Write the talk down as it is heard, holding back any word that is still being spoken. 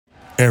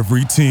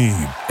Every team,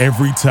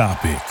 every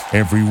topic,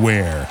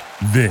 everywhere.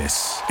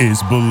 This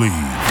is Believe.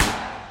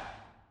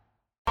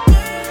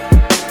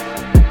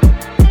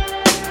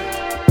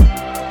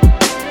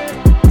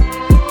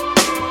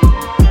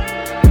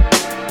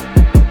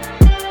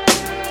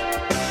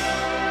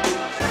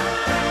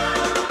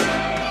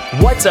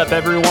 What's up,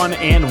 everyone,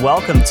 and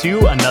welcome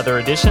to another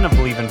edition of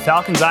Believe in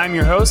Falcons. I'm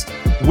your host,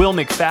 Will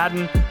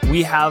McFadden.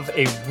 We have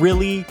a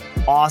really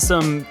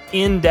awesome,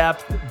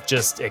 in-depth,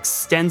 just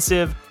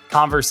extensive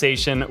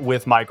conversation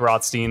with Mike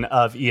Rothstein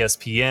of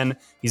ESPN.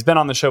 He's been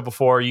on the show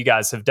before. You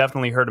guys have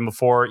definitely heard him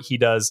before. He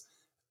does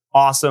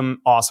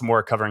awesome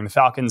work covering the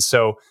Falcons.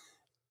 So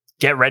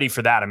get ready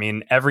for that. I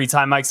mean, every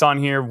time Mike's on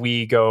here,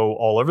 we go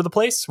all over the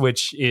place,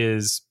 which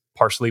is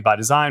partially by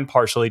design,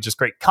 partially just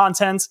great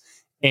content.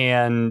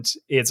 And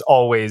it's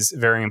always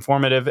very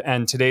informative.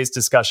 And today's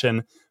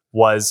discussion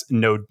was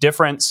no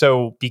different.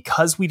 So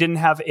because we didn't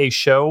have a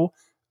show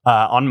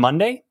on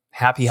Monday,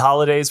 happy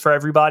holidays for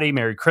everybody.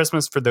 Merry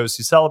Christmas for those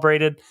who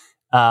celebrated.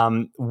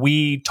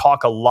 We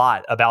talk a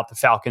lot about the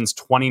Falcons'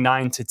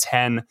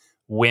 29-10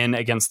 win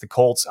against the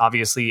Colts.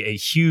 Obviously a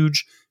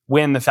huge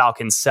win, the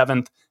Falcons'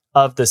 7th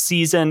of the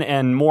season.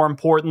 And more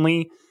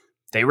importantly,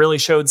 they really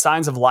showed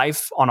signs of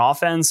life on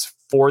offense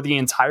for the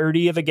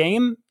entirety of a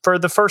game for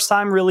the first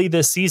time really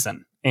this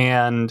season.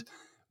 And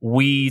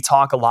we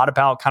talk a lot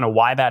about kind of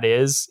why that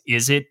is.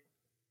 Is it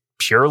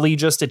purely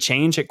just a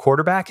change at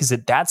quarterback? Is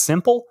it that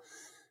simple?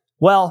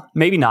 Well,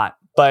 maybe not,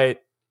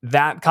 but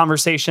that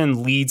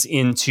conversation leads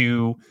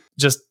into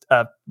just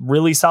a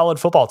really solid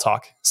football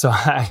talk. So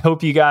I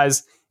hope you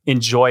guys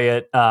enjoy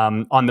it.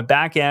 On the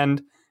back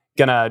end,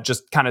 gonna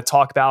just kind of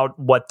talk about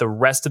what the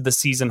rest of the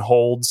season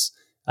holds.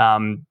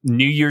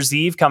 New Year's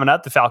Eve coming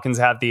up. The Falcons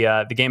have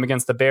the game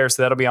against the Bears,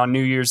 so that'll be on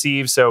New Year's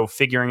Eve. So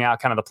figuring out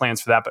kind of the plans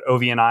for that. But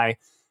Ovi and I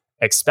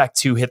expect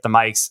to hit the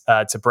mics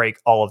to break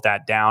all of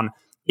that down.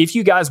 If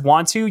you guys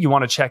want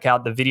to check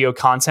out the video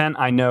content.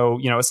 I know,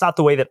 it's not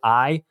the way that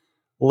I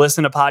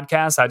listen to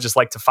podcasts. I just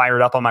like to fire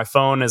it up on my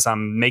phone as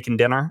I'm making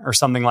dinner or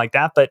something like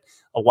that. But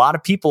a lot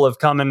of people have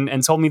come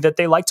and told me that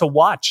they like to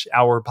watch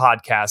our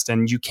podcast,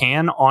 and you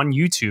can on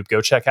YouTube. Go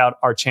check out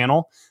our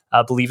channel,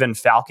 Believe in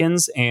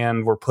Falcons,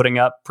 and we're putting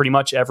up pretty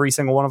much every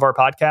single one of our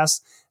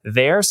podcasts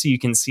there, so you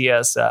can see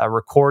us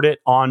record it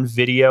on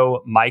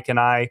video. Mike and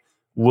I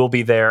will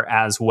be there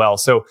as well.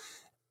 So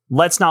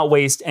let's not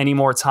waste any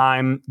more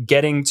time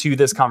getting to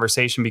this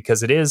conversation,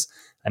 because it is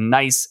a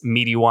nice,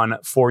 meaty one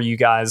for you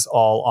guys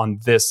all on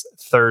this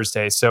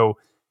Thursday. So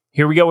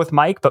here we go with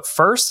Mike. But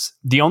first,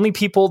 the only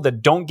people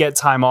that don't get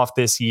time off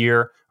this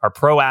year are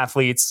pro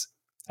athletes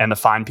and the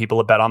fine people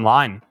at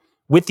BetOnline.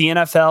 With the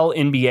NFL,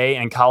 NBA,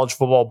 and college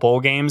football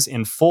bowl games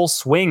in full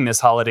swing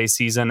this holiday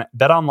season,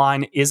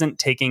 BetOnline isn't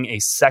taking a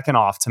second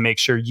off to make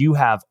sure you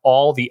have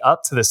all the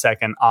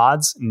up-to-the-second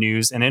odds,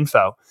 news, and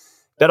info.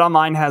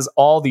 BetOnline has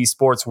all the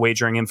sports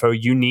wagering info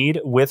you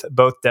need with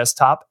both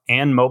desktop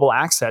and mobile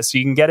access, so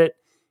you can get it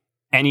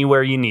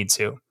anywhere you need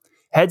to.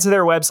 Head to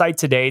their website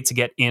today to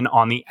get in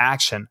on the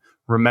action.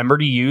 Remember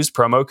to use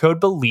promo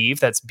code BELIEVE,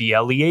 that's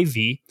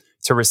BLEAV,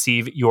 to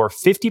receive your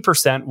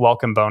 50%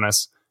 welcome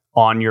bonus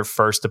on your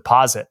first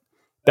deposit.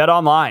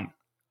 BetOnline,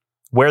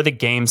 where the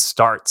game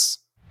starts.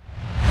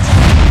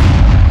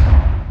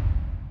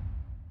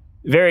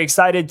 Very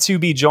excited to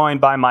be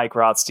joined by Mike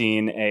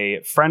Rothstein,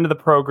 a friend of the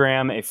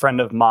program, a friend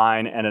of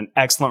mine, and an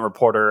excellent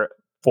reporter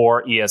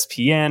for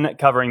ESPN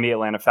covering the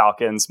Atlanta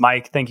Falcons.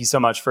 Mike, thank you so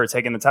much for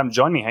taking the time to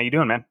join me. How you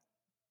doing, man?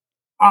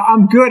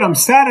 I'm good. I'm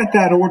sad at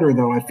that order,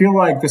 though. I feel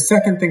like the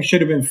second thing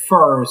should have been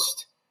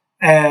first,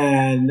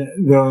 and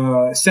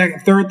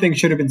the third thing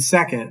should have been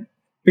second.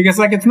 Because,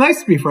 it's nice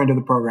to be a friend of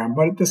the program,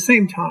 but at the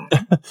same time,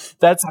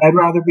 I'd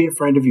rather be a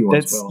friend of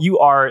yours, Bill. You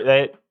are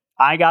that.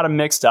 I got them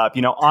mixed up.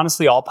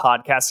 Honestly, all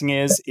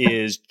podcasting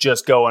is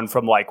just going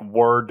from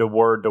word to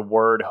word to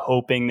word,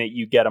 hoping that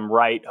you get them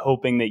right,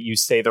 hoping that you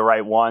say the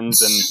right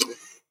ones, and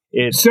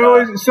it's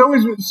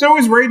so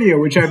is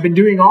radio, which I've been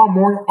doing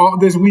all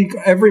this week,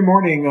 every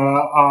morning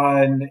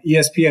on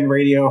ESPN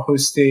Radio,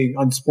 hosting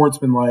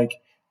Unsportsmanlike,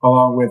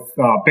 along with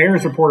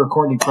Bears reporter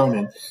Courtney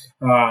Cronin.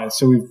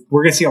 So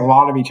we're going to see a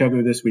lot of each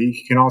other this week.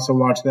 You can also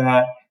watch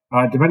that,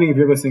 depending if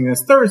you're listening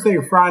this Thursday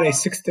or Friday,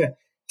 6 to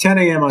 10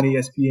 a.m. on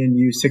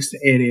ESPNU, 6 to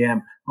 8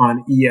 a.m.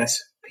 on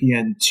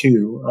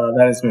ESPN2.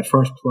 That is my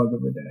first plug of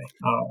the day.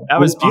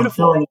 That was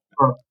beautiful.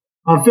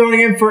 I'm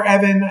filling in for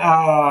Evan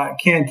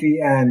Canty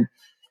and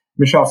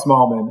Michelle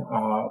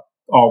Smallman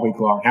all week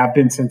long. Have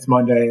been since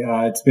Monday.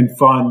 It's been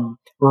fun.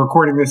 We're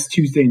recording this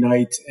Tuesday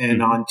night,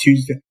 and on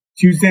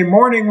Tuesday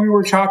morning we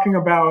were talking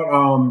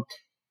about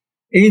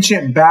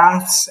ancient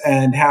baths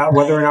and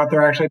whether or not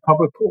they're actually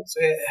public pools.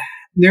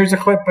 There's a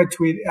clip I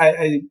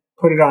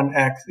put it on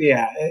X.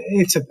 Yeah,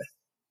 it's a thing.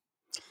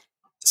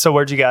 So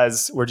where'd you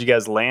guys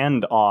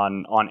land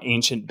on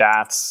ancient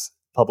baths,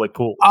 public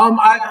pools?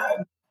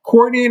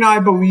 Courtney and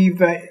I believe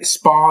that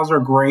spas are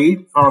great.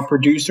 Our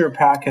producer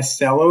Pat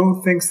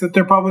Costello thinks that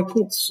they're public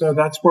pools, so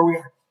that's where we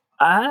are.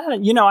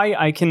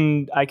 I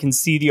can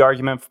see the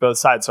argument for both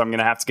sides, so I'm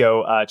gonna have to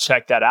go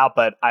check that out.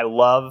 But I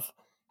love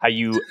how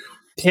you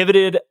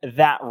pivoted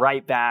that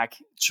right back,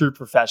 true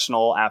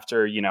professional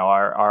after,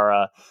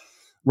 our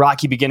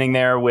rocky begining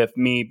there with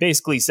me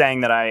basically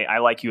saying that I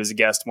like you as a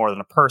guest more than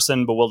a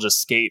person, but we'll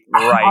just skate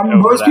right over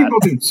most that. People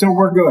do, so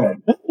we're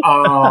good.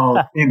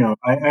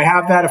 I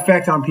have that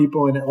effect on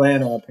people in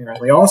Atlanta,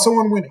 apparently. Also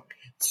on winning.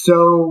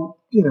 So,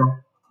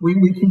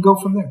 we can go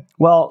from there.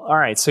 Well, all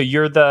right. So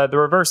you're the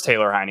reverse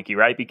Taylor Heineke,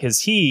 right? Because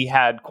he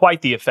had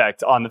quite the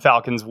effect on the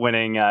Falcons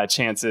winning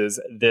chances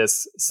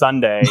this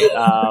Sunday.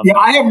 Yeah,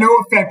 I have no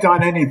effect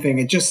on anything.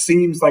 It just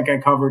seems like I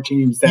cover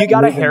teams that you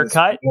got a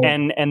haircut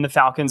and the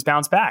Falcons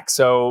bounce back.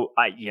 So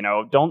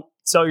don't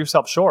sell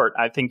yourself short.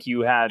 I think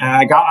you had.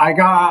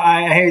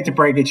 I hate to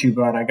break it to you,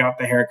 but I got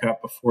the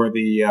haircut before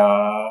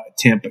the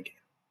Tampa game.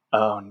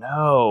 Oh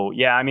no!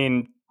 Yeah, I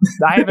mean.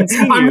 I haven't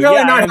seen you. I'm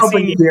really not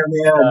helping you here,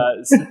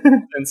 man.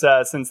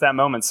 Since that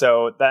moment.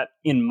 So that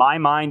in my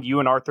mind, you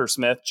and Arthur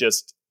Smith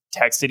just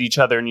texted each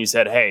other and you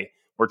said, "Hey,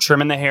 we're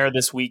trimming the hair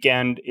this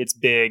weekend. It's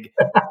big.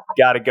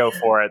 Got to go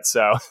for it."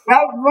 So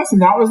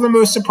that was the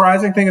most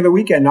surprising thing of the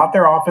weekend. Not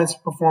their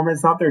offensive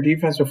performance, not their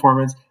defense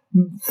performance.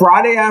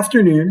 Friday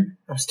afternoon,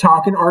 I was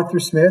talking to Arthur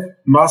Smith,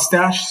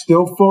 mustache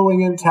still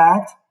fully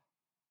intact.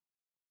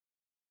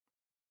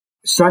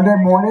 Sunday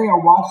morning,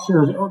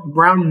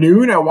 around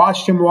noon, I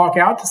watched him walk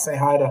out to say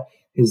hi to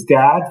his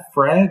dad,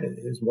 Fred, and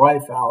his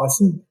wife,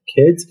 Allison,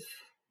 kids.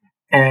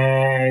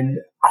 And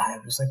I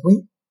was like,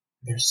 wait,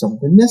 there's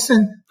something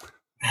missing.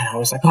 And I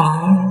was like,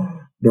 oh,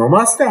 no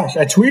mustache.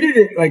 I tweeted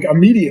it like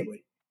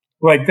immediately.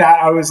 Like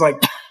that, I was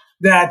like,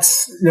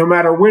 that's, no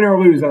matter win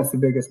or lose, that's the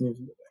biggest news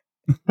of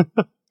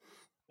the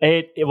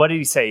day. What did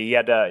he say? He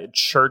had to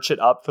church it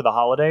up for the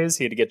holidays?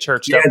 He had to get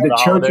churched up for the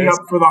holidays? Yeah, church it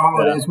up for the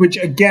holidays, which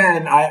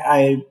again,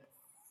 I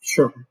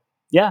sure.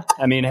 Yeah.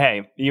 I mean,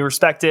 hey, you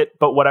respect it,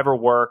 but whatever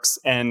works.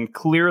 And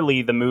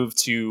clearly the move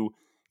to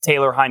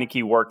Taylor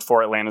Heineke worked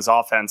for Atlanta's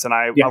offense. And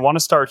I want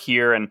to start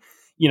here. And,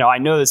 I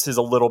know this is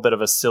a little bit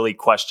of a silly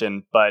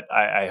question, but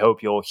I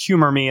hope you'll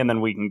humor me and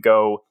then we can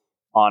go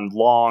on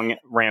long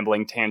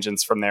rambling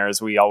tangents from there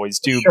as we always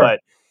do. Sure.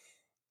 But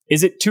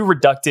is it too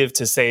reductive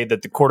to say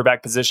that the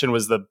quarterback position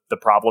was the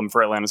problem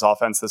for Atlanta's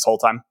offense this whole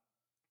time?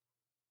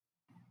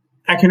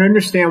 I can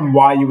understand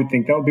why you would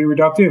think that would be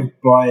reductive,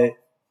 but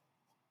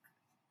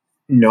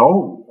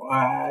no,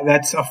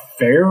 that's a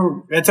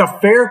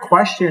fair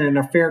question and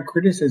a fair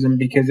criticism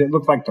because it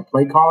looked like the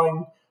play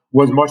calling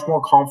was much more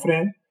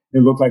confident.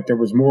 It looked like there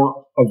was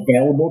more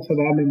available to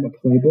them in the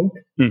playbook.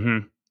 Mm-hmm.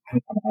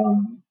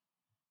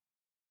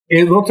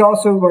 It looked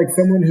also like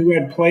someone who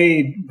had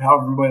played,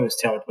 however many was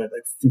Taylor played,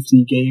 like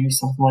 50 games,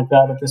 something like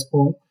that at this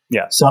point.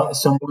 Yeah, so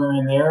somewhere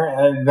in there,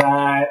 and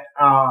that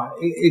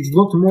it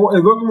looked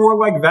more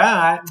like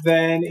that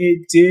than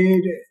it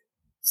did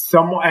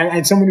someone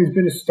who's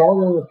been a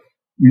starter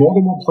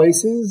multiple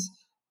places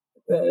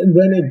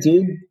than it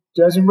did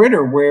Desmond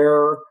Ridder,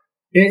 where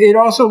it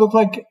also looked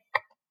like,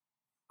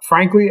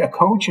 frankly, a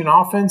coach and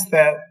offense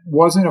that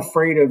wasn't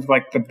afraid of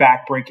like the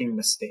back-breaking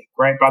mistake.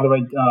 Right. By the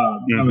way,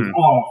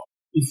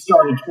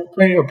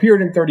 he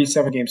appeared in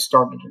 37 games,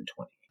 started in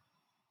 20.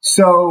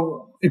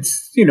 So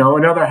it's,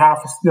 another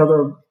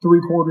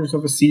 3/4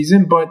 of a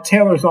season, but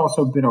Taylor's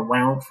also been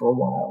around for a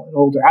while and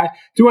older.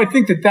 Do I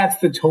think that that's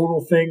the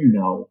total thing?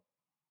 No,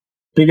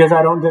 because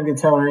I don't think that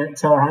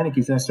Taylor Heineke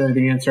is necessarily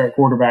the answer at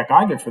quarterback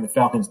either for the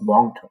Falcons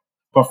long term.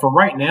 But for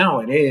right now,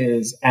 it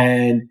is.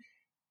 And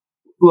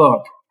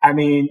look, I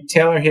mean,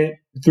 Taylor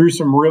threw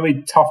some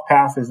really tough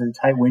passes in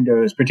tight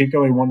windows,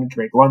 particularly one to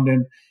Drake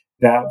London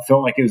that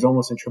felt like it was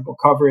almost in triple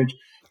coverage.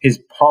 His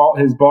ball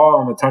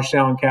on the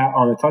touchdown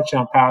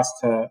pass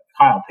to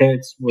Kyle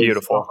Pitts was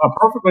beautiful, a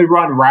perfectly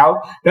run route.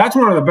 That's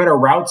one of the better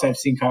routes I've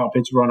seen Kyle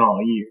Pitts run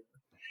all year.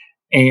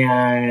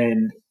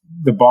 And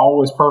the ball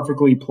was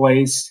perfectly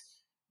placed.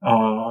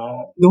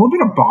 A little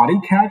bit of body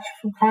catch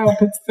from Kyle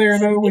Pitts there,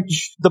 though,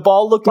 which the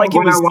ball looked like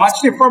when I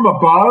watched it from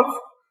above,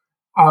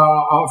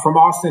 from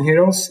Austin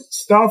Hiddle's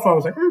stuff, I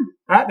was like,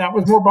 that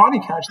was more body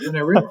catch than I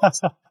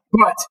realized.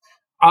 But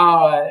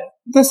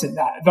listen,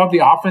 I thought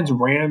the offense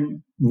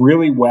ran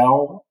really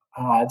well.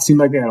 It seemed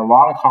like they had a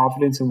lot of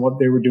confidence in what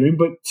they were doing,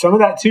 but some of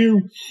that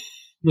too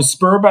was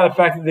spurred by the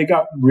fact that they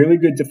got really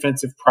good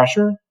defensive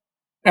pressure.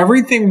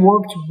 Everything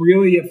worked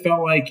really, it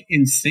felt like,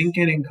 in sync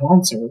and in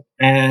concert.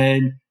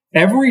 And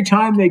every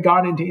time they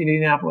got into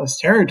Indianapolis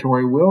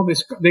territory,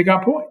 they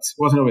got points.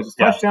 It wasn't always a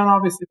touchdown,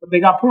 obviously, but they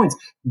got points.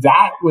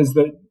 That was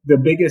the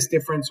biggest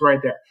difference right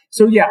there.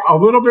 So, yeah, a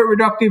little bit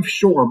reductive,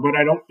 sure, but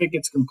I don't think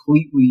it's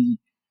completely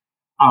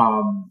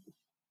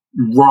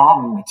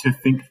wrong to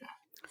think that.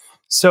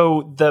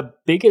 So the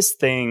biggest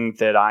thing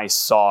that I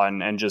saw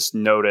and just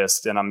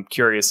noticed, and I'm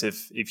curious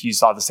if you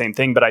saw the same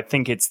thing, but I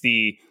think it's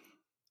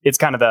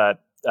kind of the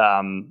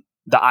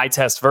eye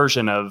test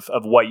version of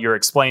what you're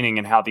explaining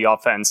and how the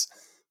offense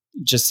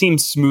just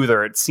seemed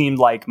smoother. It seemed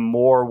like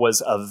more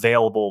was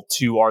available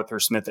to Arthur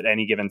Smith at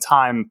any given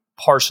time,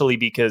 partially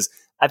because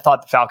I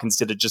thought the Falcons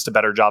did just a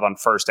better job on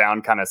first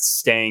down, kind of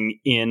staying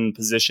in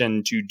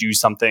position to do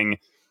something,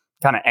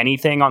 kind of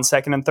anything on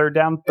second and third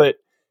down. But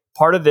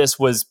part of this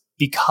was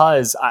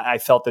because I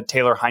felt that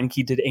Taylor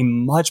Heineke did a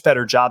much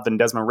better job than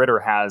Desmond Ridder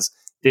has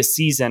this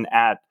season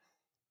at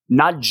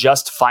not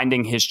just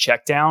finding his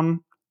check down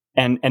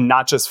and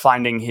not just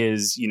finding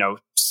his,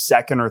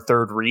 second or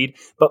third read,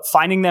 but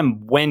finding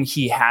them when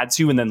he had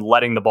to and then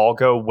letting the ball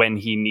go when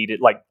he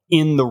needed, like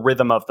in the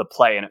rhythm of the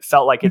play. And it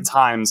felt like at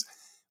times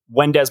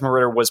when Desmond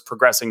Ridder was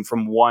progressing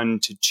from 1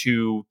 to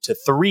 2 to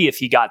 3, if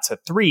he got to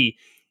 3,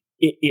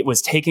 it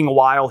was taking a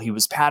while. He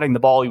was patting the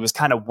ball. He was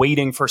kind of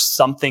waiting for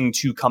something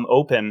to come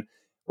open.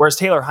 Whereas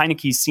Taylor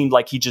Heineke seemed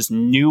like he just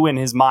knew in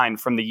his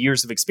mind from the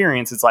years of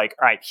experience, it's like,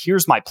 all right,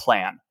 here's my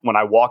plan. When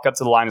I walk up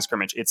to the line of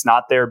scrimmage, it's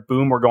not there.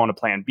 Boom, we're going to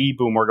plan B.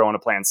 Boom, we're going to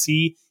plan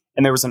C.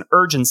 And there was an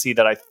urgency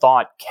that I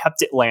thought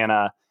kept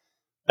Atlanta,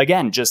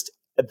 again, just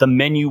the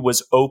menu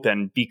was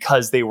open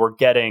because they were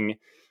getting,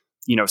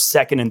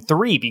 2nd and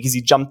 3 because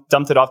he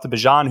dumped it off to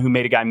Bijan, who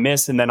made a guy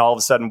miss, and then all of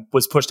a sudden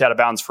was pushed out of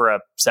bounds for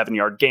a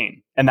 7-yard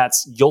gain. And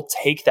you'll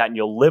take that and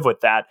you'll live with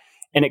that.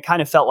 And it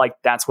kind of felt like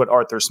that's what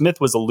Arthur Smith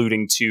was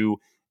alluding to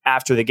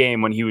after the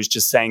game when he was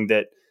just saying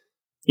that,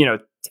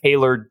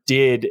 Taylor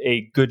did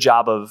a good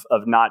job of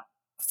not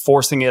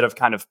forcing it, of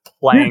kind of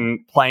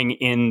playing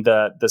in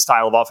the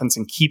style of offense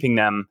and keeping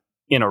them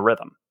in a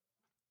rhythm.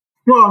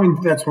 Well, I mean,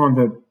 that's one of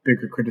the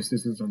bigger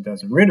criticisms on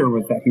Desmond Ridder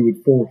was that he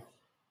would force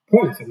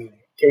points. I mean,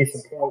 case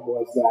in point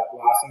was that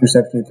last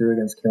interception he threw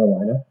against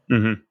Carolina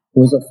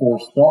was a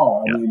forced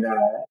ball. I mean,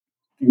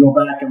 you go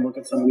back and look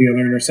at some of the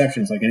other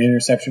interceptions, like an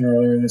interception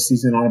earlier this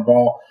season on a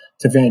ball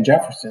to Van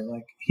Jefferson,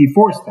 like he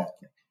forced that.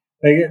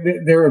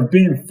 Like, there have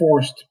been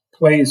forced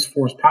plays,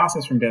 forced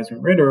passes from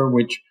Desmond Ridder,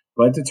 which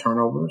led to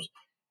turnovers.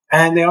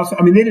 And they also,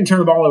 they didn't turn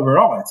the ball over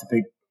at all. That's a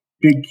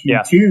big key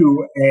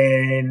too.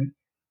 And,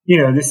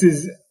 this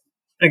is,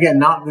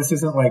 again, this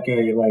isn't like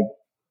a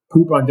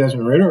poop on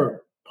Desmond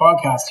Ridder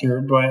podcast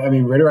here, but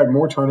Ridder had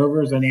more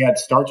turnovers than he had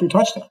starts or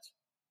touchdowns.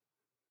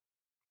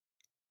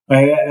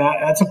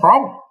 That's a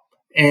problem.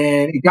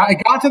 And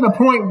it got to the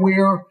point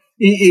where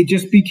it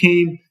just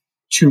became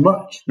too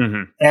much.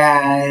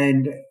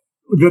 And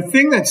the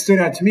thing that stood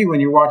out to me when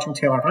you're watching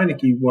Taylor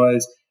Heineke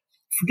was,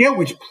 forget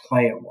which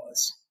play it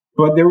was,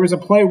 but there was a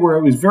play where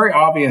it was very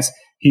obvious.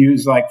 He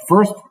was like,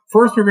 first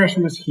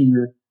progression was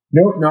here.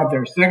 Nope, not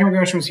there. Second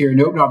progression was here.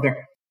 Nope, not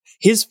there.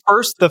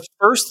 The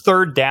first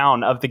third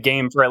down of the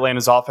game for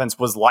Atlanta's offense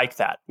was like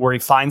that, where he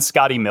finds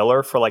Scotty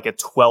Miller for like a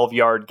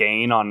 12-yard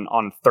gain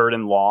on 3rd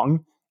and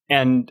long.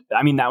 And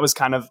that was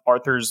kind of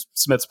Arthur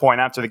Smith's point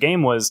after the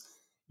game was,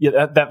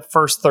 that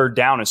first third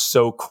down is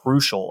so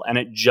crucial. And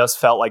it just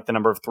felt like the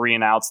number of 3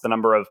 and outs, the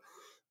number of,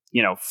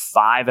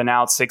 5 and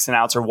outs, 6 and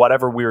outs, or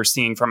whatever we were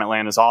seeing from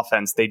Atlanta's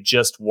offense, they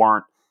just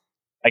weren't,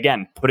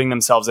 again, putting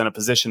themselves in a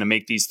position to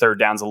make these third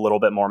downs a little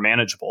bit more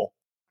manageable.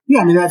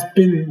 Yeah, that's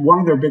been one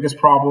of their biggest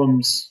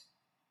problems,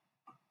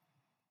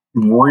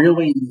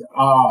 really,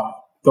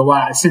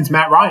 since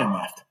Matt Ryan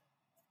left.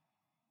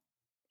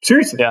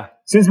 Seriously. Yeah.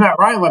 Since Matt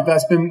Ryan left,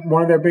 that's been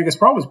one of their biggest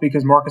problems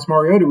because Marcus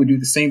Mariota would do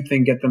the same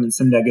thing, get them in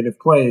some negative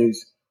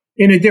plays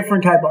in a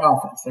different type of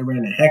offense. They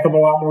ran a heck of a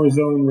lot more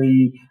zone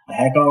read, a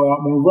heck of a lot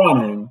more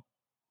running.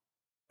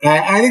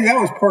 And I think that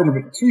was part of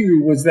it,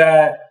 too, was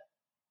that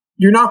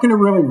you're not going to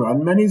really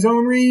run many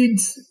zone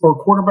reads or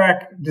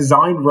quarterback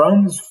designed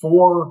runs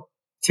for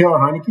Taylor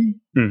Heineke.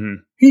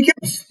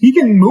 He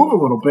can move a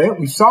little bit.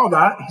 We saw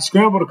that. He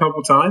scrambled a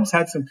couple times,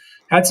 had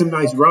some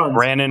nice runs.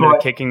 Ran into the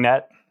kicking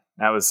net.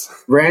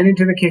 Ran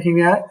into the kicking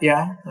net.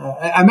 Yeah.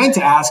 I meant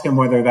to ask him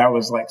whether that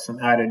was like some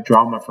added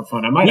drama for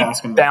fun. I might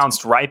ask him.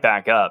 Bounced right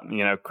back up.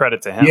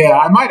 Credit to him. Yeah,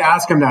 I might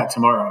ask him that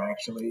tomorrow,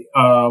 actually.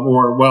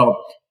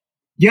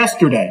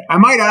 Yesterday. I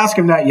might ask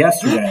him that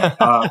yesterday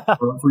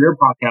for your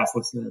podcast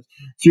listeners.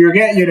 So you're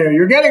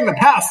getting the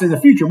past and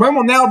the future. When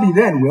will now be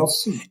then? We'll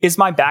see. Is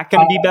my back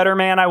going to be better,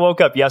 man? I woke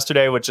up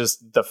yesterday with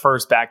just the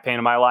first back pain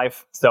of my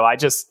life. So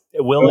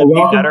will it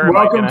be better?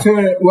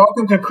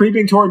 Welcome to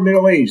creeping toward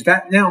middle age.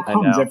 That now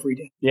comes every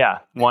day. Yeah.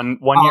 One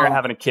year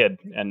having a kid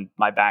and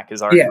my back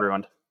is already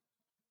ruined.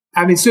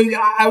 So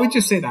I would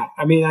just say that.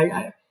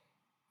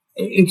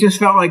 It just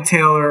felt like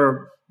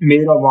Taylor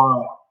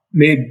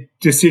made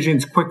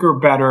decisions quicker,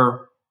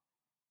 better.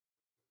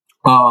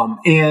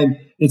 And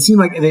it seemed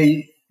like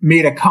they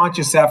made a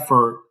conscious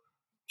effort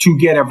to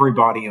get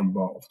everybody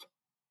involved,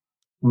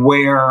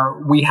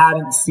 where we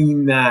hadn't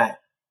seen that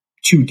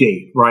to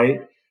date, right?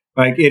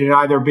 Like it had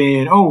either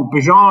been,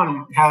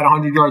 Bijan had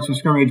 100 yards from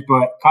scrimmage,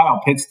 but Kyle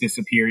Pitts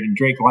disappeared and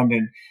Drake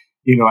London,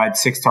 had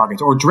 6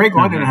 targets. Or Drake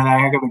London had a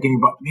heck of a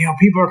game, but,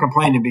 people are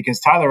complaining because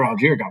Tyler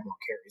Algier got more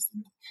carries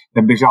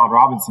than Bijan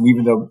Robinson,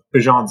 even though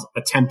Bijan's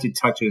attempted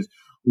touches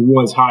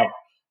was higher,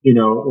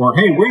 or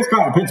hey, where's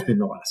Kyle Pitts been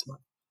the last month?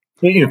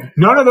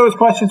 None of those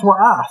questions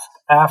were asked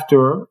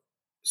after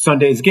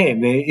Sunday's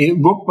game. It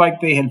looked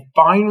like they had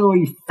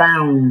finally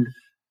found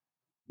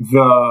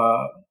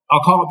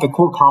I'll call it the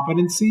core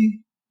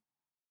competency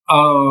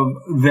of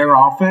their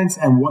offense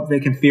and what they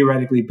can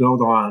theoretically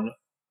build on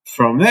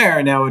from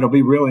there. Now it'll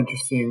be real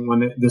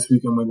interesting this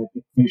weekend when they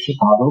face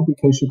Chicago,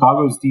 because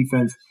Chicago's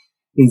defense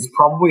is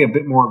probably a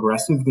bit more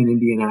aggressive than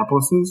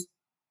Indianapolis's.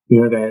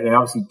 They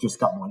obviously just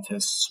got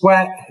Montez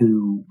Sweat,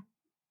 who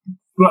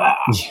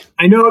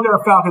I know there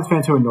are Falcons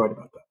fans who are annoyed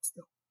about that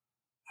still.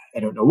 I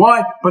don't know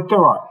why, but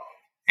there are.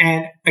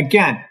 And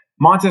again,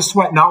 Montez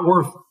Sweat not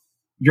worth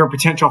your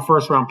potential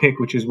first-round pick,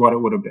 which is what it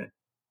would have been.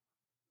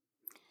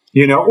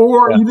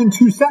 Or even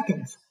 2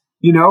 seconds.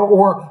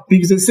 Or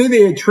because say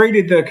they had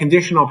traded the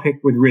conditional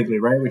pick with Ridley,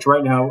 right? Which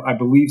right now I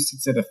believe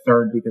sits at a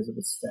third because of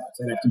his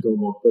stats. I'd have to go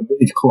look, but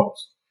it's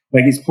close.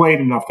 Like he's played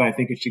enough that I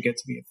think it should get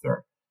to be a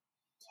third.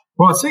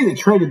 Well, let's say they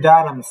traded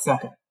that on the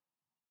second.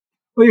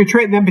 Well, you're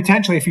trading them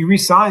potentially if he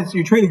re-signs.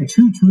 You're trading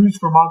 2 twos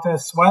for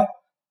Montez Sweat,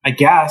 I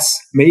guess,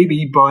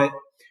 maybe, but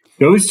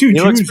those 2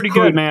 twos. He looks pretty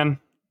good, man.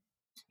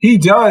 He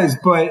does,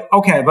 but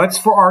okay, let's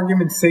for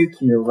argument's sake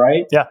here,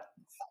 right? Yeah.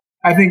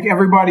 I think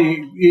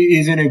everybody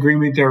is in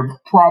agreement. They're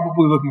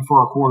probably looking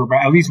for a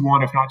quarterback, at least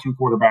one, if not 2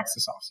 quarterbacks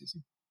this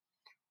offseason.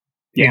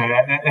 Yeah,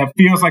 that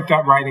feels like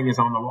that writing is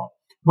on the wall.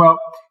 Well,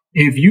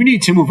 if you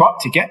need to move up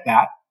to get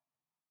that,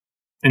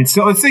 and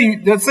so let's say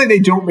they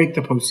don't make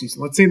the postseason.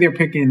 Let's say they're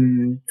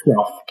picking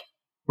 12th.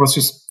 Let's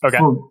just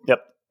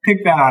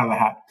pick that out of the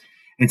hat.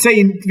 And say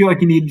you feel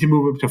like you need to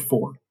move up to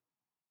 4.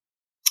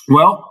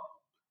 Well,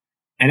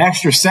 an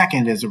extra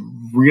second is a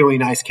really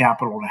nice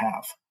capital to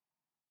have.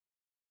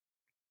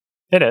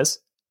 It is.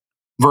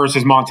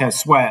 Versus Montez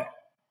Sweat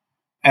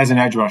as an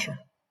edge rusher.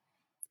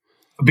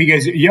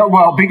 Because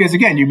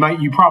again,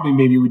 you probably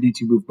maybe would need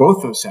to move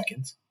both those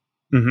seconds.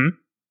 Mm-hmm.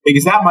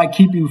 Because that might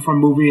keep you from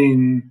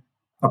moving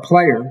a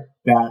player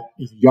that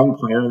is a young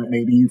player that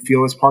maybe you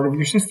feel is part of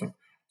your system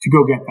to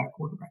go get that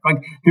quarterback.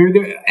 Like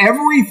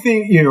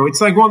everything,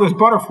 it's like one of those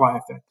butterfly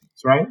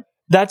effects, right?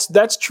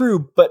 That's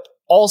true, but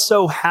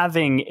also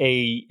having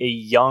a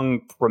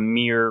young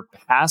premier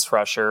pass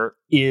rusher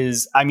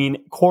is,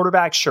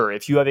 quarterback, sure.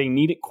 If you have a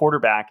needed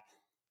quarterback,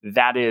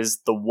 that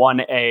is the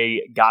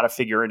 1A, got to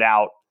figure it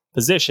out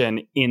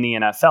position in the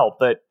NFL.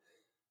 But,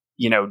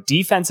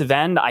 defensive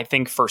end, I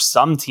think for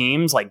some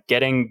teams, like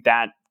getting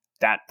that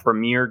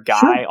premier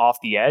guy off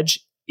the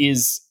edge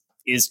is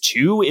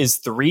 2, is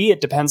 3.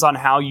 It depends on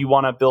how you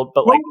want to build.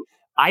 But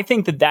I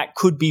think that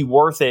could be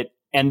worth it.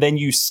 And then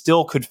you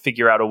still could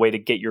figure out a way to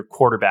get your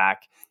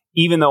quarterback,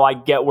 even though I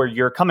get where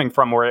you're coming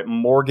from, where it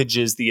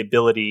mortgages the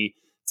ability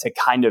to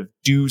kind of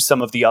do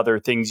some of the other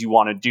things you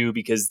want to do,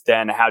 because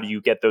then how do you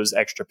get those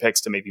extra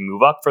picks to maybe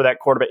move up for that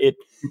quarterback?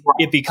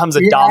 It becomes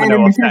a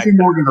domino effect.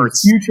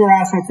 Future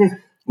aspects.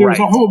 There's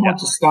a whole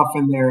bunch of stuff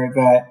in there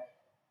that,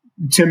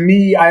 to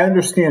me, I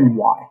understand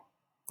why.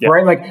 Yep.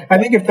 Right? Like, I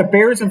think if the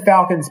Bears and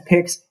Falcons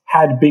picks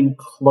had been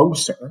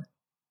closer,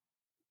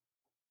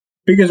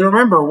 because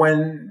remember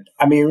when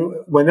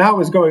that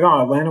was going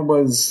on, Atlanta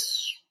was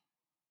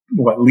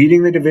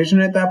leading the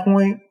division at that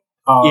point.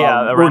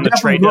 Around the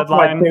trade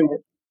deadline.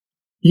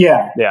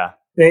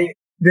 They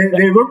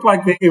looked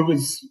like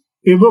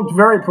it looked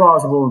very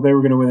plausible that they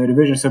were going to win the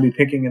division, so be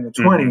picking in the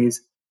 20s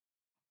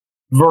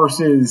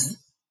versus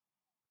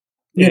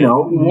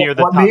near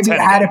the top maybe 10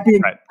 had it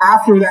been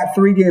after that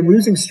 3-game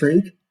losing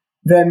streak,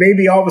 then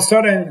maybe all of a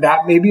sudden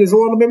that maybe is a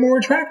little bit more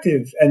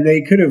attractive, and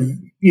they could have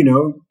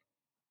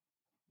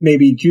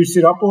maybe juiced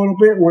it up a little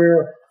bit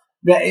where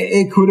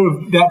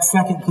that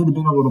second could have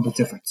been a little bit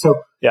different.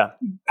 So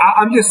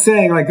I'm just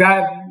saying like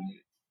that.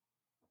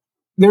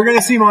 They're going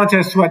to see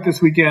Montez Sweat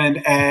this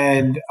weekend,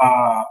 and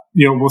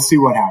we'll see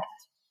what happens.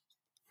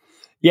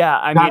 Yeah,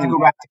 to go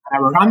back to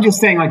Kyler. I'm just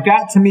saying like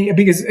that to me,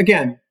 because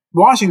again,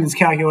 Washington's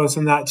calculus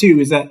on that too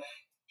is that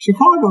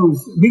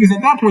because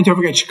at that point, don't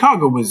forget,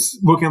 Chicago was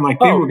looking like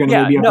they were going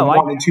to maybe have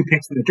 1 and 2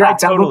 picks in the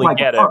draft. I totally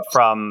get it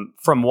from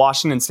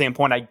Washington's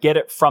standpoint. I get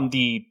it from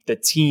the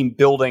team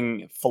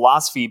building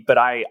philosophy, but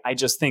I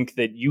just think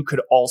that you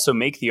could also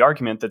make the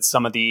argument that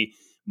some of the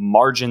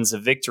margins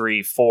of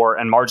victory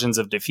and margins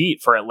of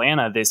defeat for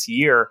Atlanta this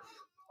year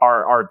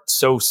are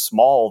so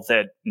small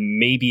that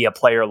maybe a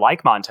player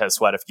like Montez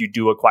Sweat, if you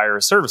do acquire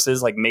his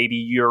services, like maybe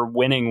you're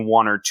winning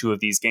 1 or 2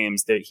 of these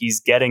games, that he's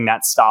getting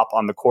that stop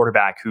on the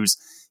quarterback who's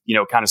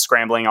kind of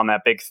scrambling on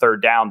that big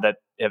third down that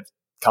have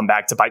come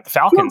back to bite the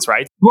Falcons,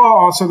 right? Well,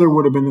 also there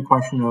would have been the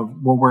question of,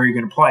 where are you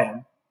going to play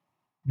him?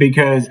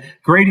 Because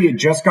Grady had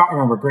just gotten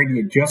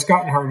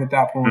hurt at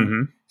that point.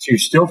 Mm-hmm. So you're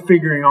still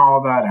figuring all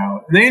of that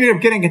out. And they ended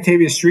up getting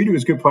Kentavious Street, who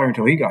was a good player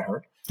until he got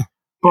hurt.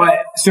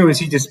 But so is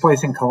he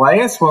displacing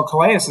Calais? Well,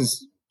 Calais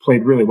has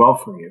played really well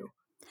for you.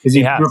 At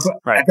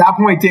that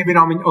point, David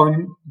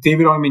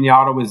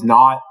Onyemata was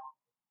not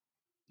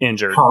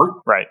injured,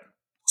 hurt, right?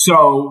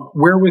 So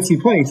where was he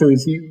playing? So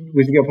was he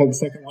going to play the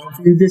second line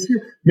for you this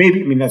year?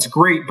 Maybe. I mean, that's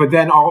great. But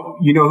then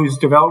whose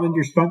development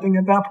you're stunting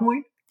at that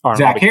point?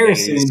 Zach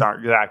Harrison.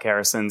 Zach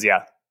Harrison's,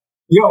 yeah.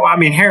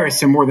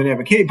 Harrison more than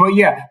ever. But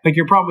yeah, like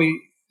you're probably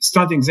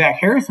stunting Zach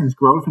Harrison's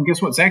growth. And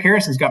guess what? Zach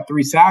Harrison's got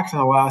 3 sacks in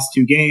the last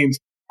 2 games.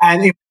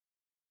 And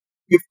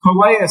if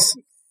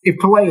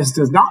Calais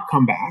does not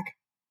come back,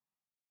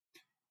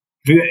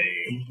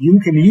 you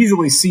can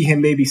easily see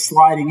him maybe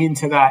sliding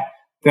into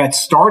that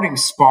starting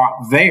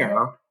spot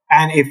there.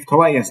 And if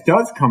Calais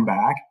does come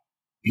back,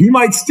 he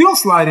might still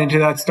slide into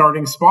that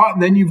starting spot.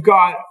 And then you've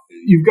got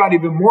you've got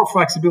even more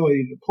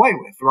flexibility to play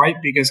with, right?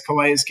 Because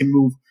Calais can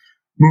move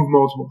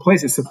multiple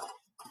places. So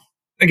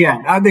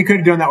again, they could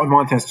have done that with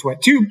Montez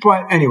Sweat too,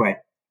 but anyway,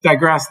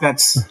 digress.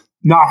 That's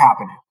not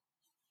happening.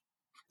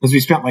 Because we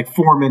spent like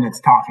 4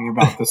 minutes talking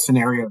about the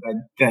scenario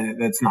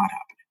that's not happening.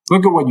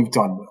 Look at what you've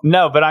done, Will.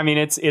 No, but I mean,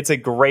 it's a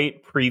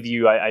great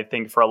preview, I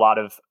think, for a lot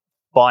of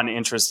fun,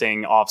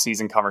 interesting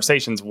offseason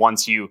conversations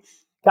once you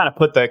kind of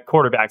put the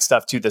quarterback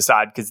stuff to the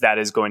side, because that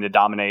is going to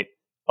dominate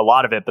a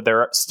lot of it. But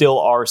there still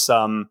are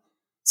some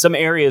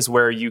areas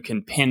where you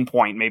can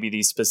pinpoint maybe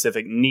these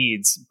specific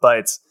needs.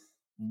 But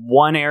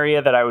one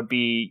area that I would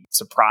be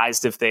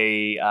surprised if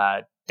they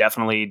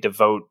definitely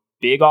devote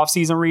big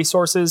offseason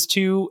resources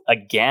to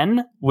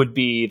again would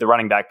be the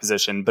running back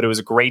position. But it was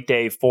a great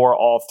day for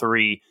all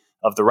three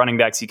of the running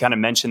backs. You kind of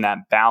mentioned that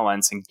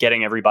balance and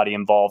getting everybody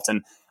involved.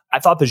 And I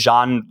thought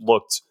Bijan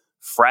looked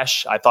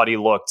fresh. I thought he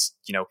looked,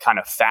 kind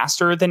of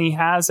faster than he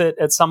has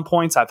at some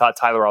points. I thought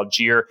Tyler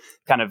Algier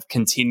kind of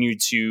continued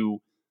to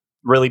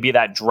really be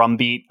that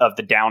drumbeat of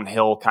the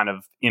downhill kind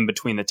of in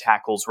between the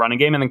tackles running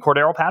game. And then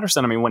Cordero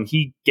Patterson, I mean, when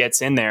he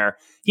gets in there,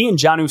 he and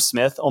Jonnu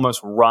Smith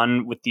almost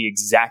run with the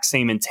exact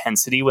same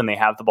intensity when they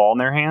have the ball in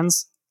their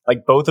hands.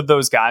 Like both of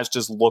those guys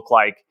just look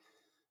like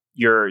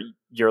you're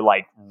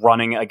like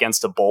running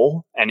against a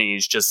bull and he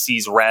just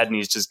sees red and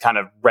he's just kind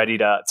of ready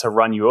to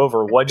run you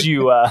over. What'd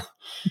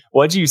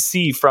you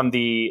see from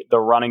the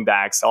running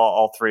backs,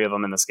 all three of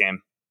them in this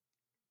game?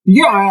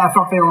 Yeah, I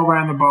thought they all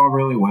ran the ball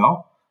really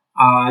well.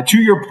 To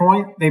your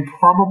point, they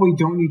probably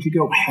don't need to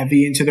go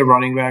heavy into the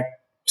running back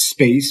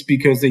space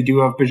because they do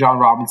have Bijan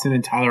Robinson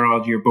and Tyler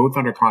Algier both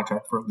under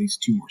contract for at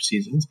least 2 more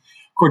seasons.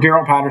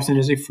 Cordero Patterson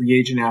is a free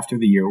agent after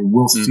the year.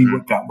 We'll see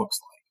what that looks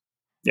like.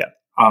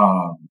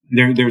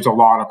 There's a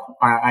lot of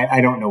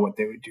I don't know what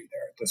they would do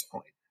there at this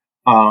point.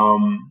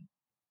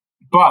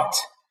 But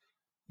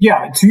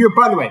yeah,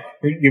 by the way,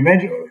 you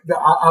mentioned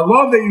I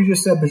love that you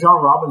just said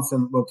Bijan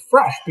Robinson looked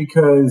fresh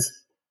because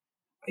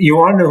you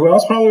wonder who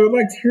else probably would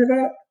like to hear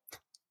that?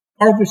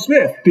 Arthur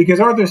Smith, because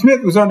Arthur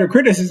Smith was under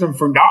criticism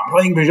for not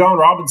playing Bijan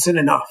Robinson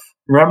enough.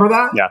 Remember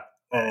that? Yeah.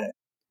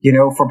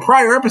 For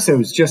prior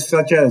episodes, just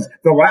such as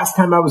the last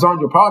time I was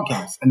on your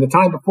podcast and the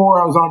time before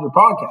I was on your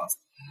podcast.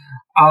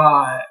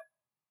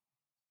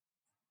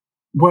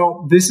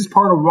 Well, this is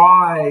part of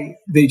why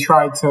they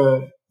tried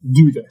to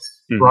do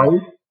this,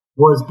 right?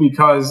 Was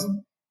because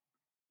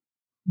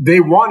they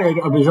wanted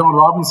a Bijan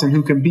Robinson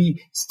who can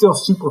be still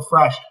super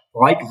fresh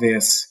like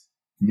this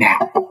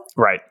now.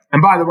 Right.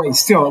 And by the way,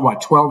 still at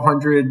what,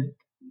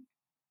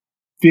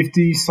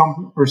 1,250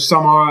 some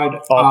odd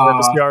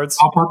all-purpose yards?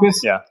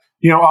 All-purpose? Yeah.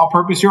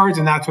 All-purpose yards,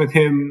 and that's with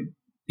him,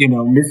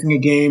 missing a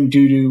game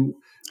due to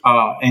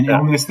an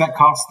illness that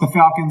cost the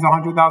Falcons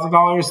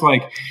 $100,000.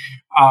 Like,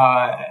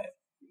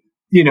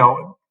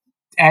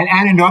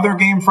 and another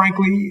game,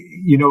 frankly,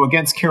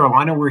 against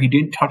Carolina where he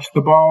didn't touch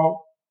the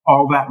ball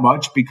all that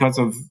much because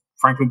of,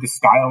 frankly, the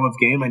style of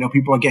game. I know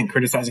people, again,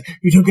 criticizing,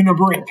 you took a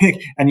number 8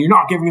 pick and you're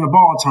not giving the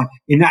ball a ton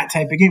in that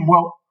type of game.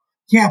 Well,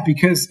 yeah,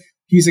 because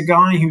he's a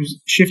guy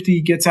who's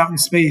shifty, gets out in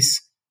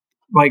space,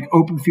 like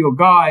open field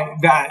guy.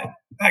 That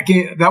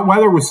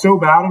weather was so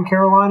bad in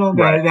Carolina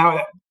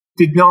that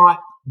did not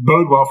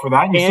bode well for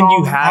that.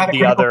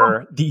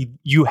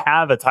 You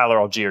have a Tyler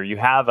Algier, you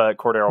have a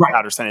Cordero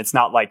Patterson. It's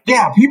not like they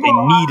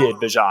needed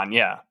Bijan.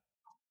 Yeah.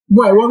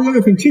 Right. Well, the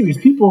other thing too is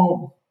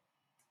people,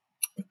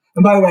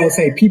 and by the way, I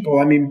say people,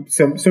 I mean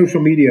some social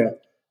media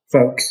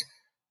folks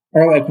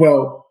are like,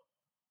 well,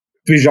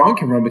 Bijan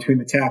can run between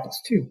the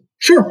tackles too.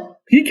 Sure,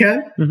 he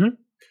can. Mm-hmm.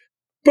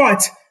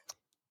 But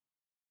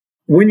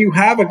when you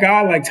have a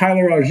guy like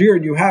Tyler Algier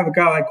and you have a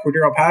guy like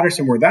Cordero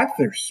Patterson, where that's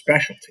their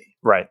specialty,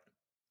 right?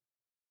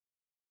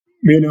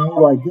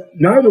 Like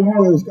neither one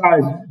of those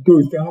guys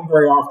goes down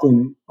very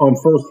often on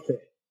first pick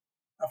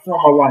from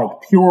a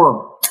like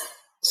pure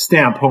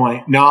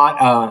standpoint,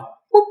 not a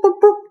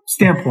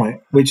standpoint,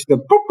 which the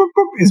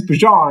is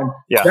Bijan.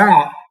 Yeah.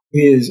 That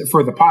is,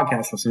 for the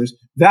podcast listeners,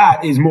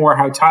 that is more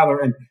how Tyler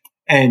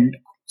and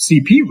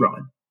CP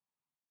run.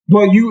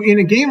 Well, you in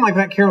a game like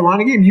that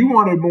Carolina game, you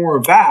wanted more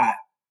of that,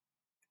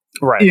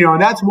 right?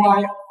 And that's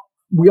why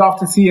we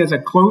often see as in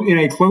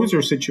a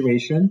closer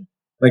situation,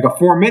 like a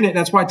 4-minute.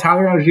 That's why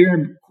Tyler Algier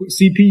and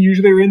CP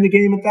usually are in the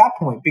game at that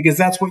point because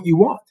that's what you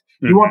want.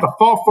 You want the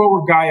fall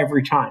forward guy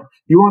every time.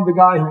 You want the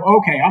guy who,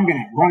 okay, I'm going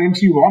to run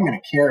into you, or I'm going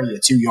to carry you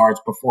 2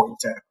 yards before you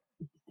tackle.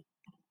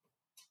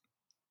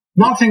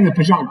 Not saying that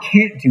Bijan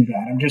can't do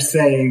that. I'm just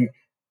saying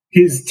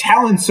his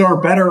talents are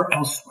better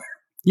elsewhere.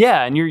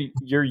 Yeah, and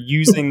you're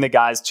using the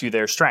guys to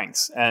their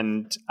strengths,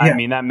 and I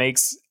mean that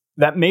makes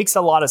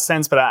a lot of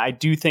sense. But I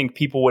do think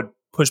people would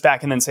push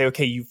back and then say,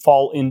 okay, you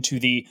fall into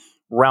the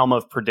realm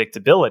of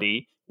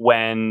predictability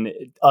when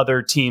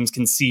other teams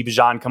can see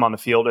Bijan come on the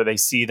field, or they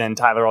see then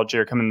Tyler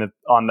Algier come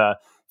on the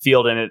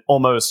field, and it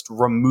almost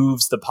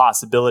removes the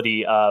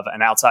possibility of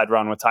an outside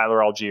run with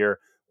Tyler Algier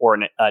or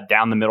a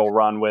down the middle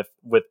run with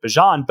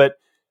Bijan. But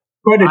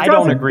I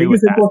don't agree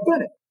with that. Both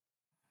done it.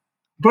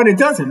 But it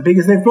doesn't,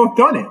 because they've both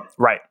done it.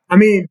 Right. I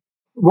mean,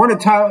 one of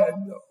Tyler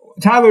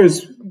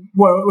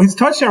his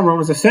touchdown run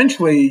was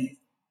essentially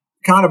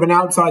kind of an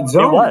outside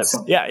zone. It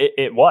was. Yeah,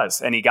 it was.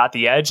 And he got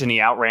the edge and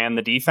he outran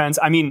the defense.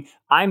 I mean,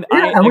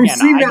 we've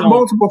seen that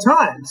multiple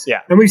times.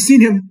 Yeah. And we've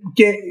seen him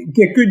get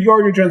good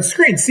yardage on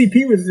screen.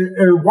 CP was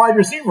a wide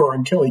receiver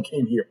until he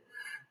came here.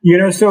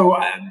 So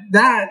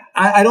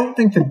I don't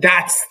think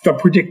that's the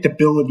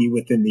predictability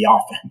within the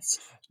offense.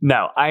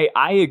 No,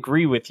 I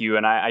agree with you.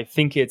 And I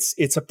think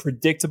it's a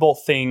predictable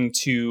thing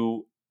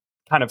to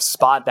kind of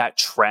spot that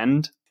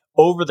trend.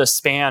 Over the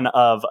span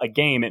of a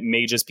game, it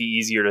may just be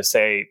easier to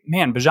say,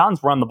 man,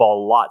 Bijan's run the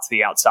ball a lot to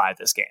the outside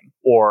this game.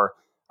 Or,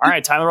 all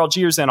right, Tyler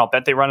Allgeier's in. I'll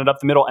bet they run it up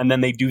the middle. And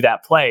then they do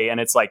that play. And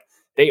it's like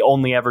they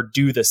only ever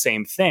do the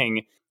same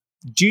thing.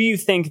 Do you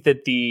think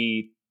that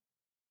the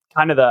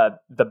kind of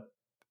the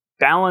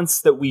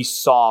balance that we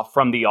saw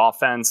from the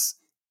offense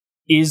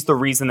is the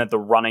reason that the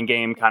running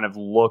game kind of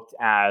looked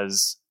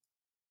as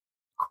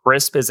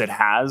crisp as it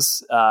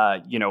has,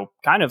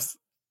 kind of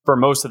for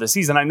most of the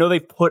season? I know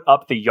they've put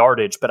up the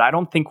yardage, but I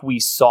don't think we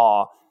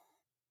saw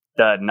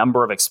the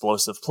number of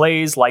explosive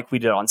plays like we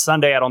did on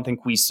Sunday. I don't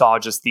think we saw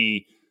just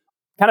the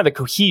kind of the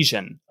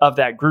cohesion of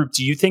that group.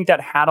 Do you think that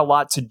had a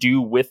lot to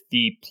do with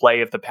the play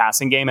of the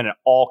passing game and it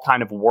all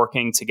kind of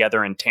working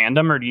together in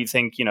tandem? Or do you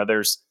think,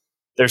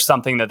 there's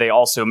something that they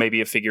also maybe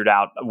have figured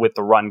out with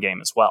the run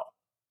game as well?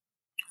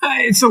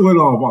 It's a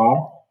little of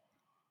all.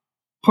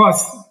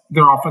 Plus,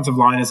 their offensive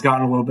line has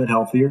gotten a little bit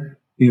healthier.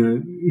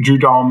 Drew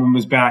Dahlman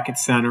was back at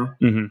center.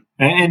 Mm-hmm.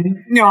 And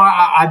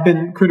I've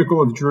been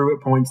critical of Drew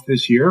at points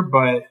this year,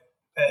 but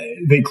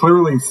they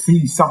clearly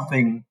see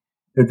something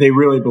that they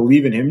really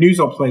believe in him.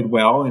 Newsall played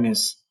well in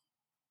his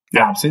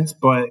absence,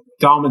 but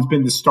Dahlman's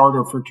been the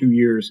starter for 2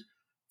 years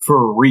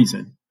for a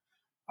reason.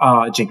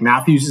 Jake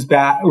Matthews is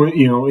back,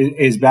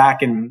 is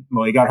back, and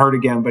he got hurt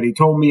again, but he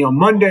told me on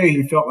Monday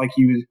he felt like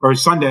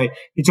Sunday,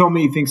 he told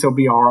me he thinks he'll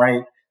be all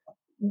right.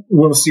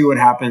 We'll see what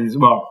happens.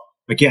 Well,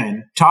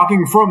 again,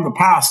 talking from the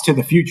past to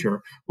the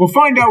future, we'll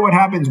find out what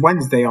happens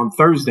Wednesday. On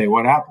Thursday,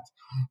 what happens.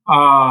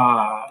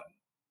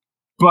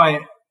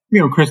 But,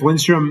 Chris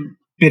Lindstrom,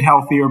 bit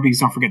healthier because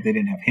don't forget they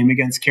didn't have him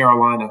against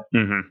Carolina.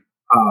 Mm-hmm.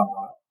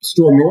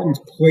 Storm Norton's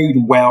played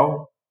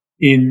well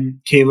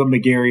in Caleb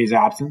McGarry's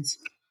absence.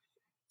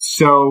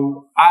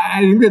 So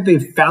I think that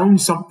they've found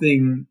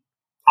something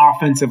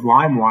offensive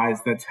line-wise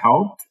that's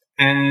helped.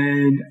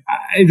 And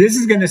this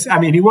is going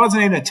to – he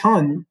wasn't in a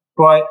ton,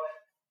 but –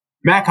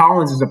 Matt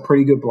Collins is a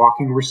pretty good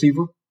blocking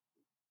receiver,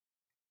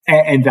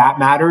 and that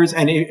matters.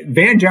 And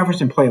Van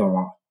Jefferson played a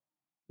lot.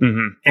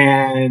 Mm-hmm.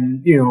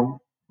 And,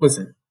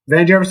 listen,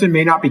 Van Jefferson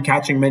may not be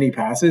catching many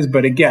passes,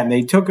 but again,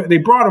 they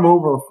brought him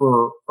over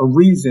for a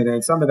reason.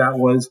 And some of that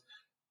was,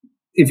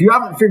 if you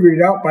haven't figured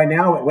it out by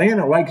now,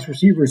 Atlanta likes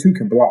receivers who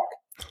can block.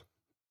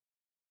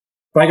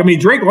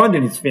 Drake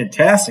London is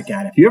fantastic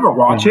at it. If you ever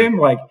watch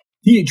him,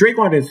 Drake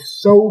London is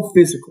so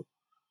physical.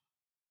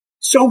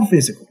 So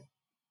physical.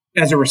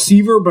 As a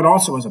receiver, but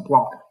also as a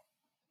blocker.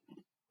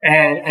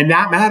 And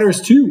that matters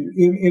too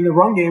in the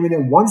run game. And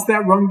then once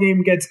that run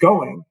game gets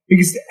going,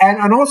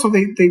 and also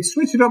they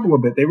switched it up a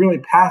little bit. They really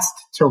passed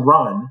to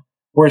run,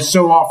 where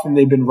so often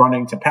they've been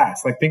running to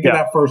pass. Think of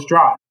that first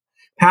drive.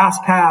 Pass,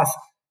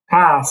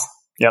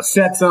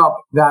 sets up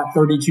that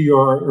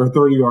 32-yard or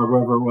 30-yard,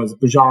 whatever it was,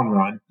 Bijan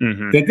run.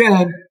 Mm-hmm. That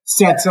then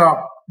sets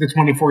up the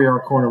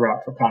 24-yard corner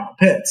route for Kyle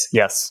Pitts.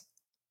 Yes.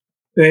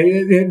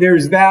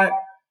 There's that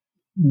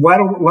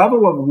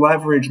level of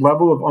leverage,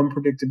 level of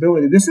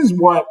unpredictability. This is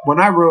what, when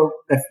I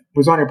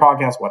was on your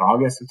podcast,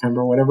 August,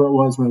 September, whatever it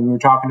was, when we were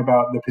talking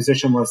about the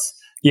positionless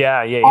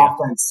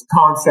offense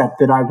concept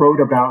that I wrote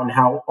about and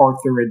how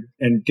Arthur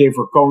and Dave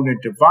Ragona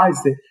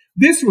devised it.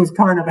 This was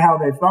kind of how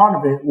they thought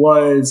of it,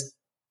 was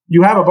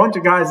you have a bunch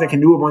of guys that can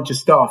do a bunch of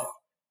stuff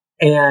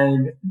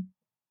and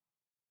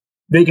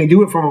they can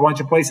do it from a bunch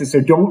of places,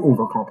 so don't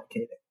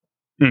overcomplicate it.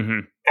 Mm-hmm.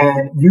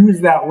 And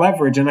use that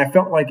leverage. And I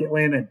felt like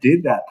Atlanta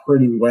did that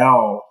pretty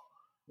well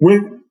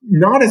with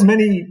not as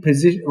many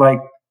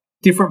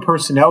different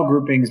personnel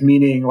groupings,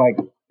 meaning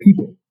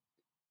people.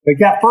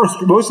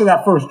 Most of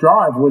that first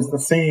drive was the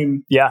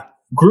same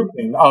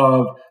grouping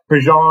of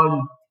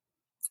Bijan,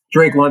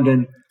 Drake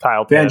London,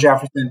 Van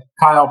Jefferson,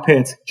 Kyle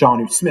Pitts,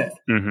 Jonnu Smith,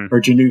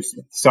 or Jonnu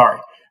Smith. Sorry.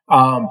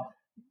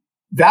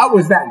 That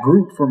was that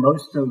group for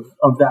most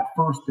of that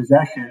first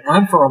possession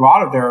and for a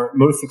lot of their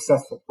most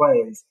successful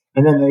plays.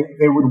 And then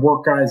they would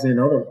work guys in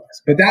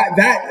otherwise. But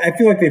that I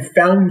feel like they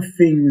found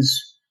things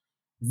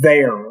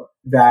there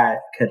that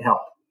could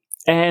help.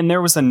 And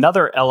there was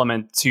another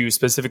element to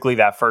specifically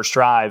that first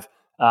drive.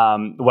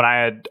 When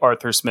I had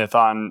Arthur Smith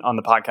on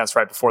the podcast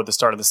right before the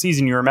start of the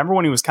season, you remember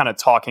when he was kind of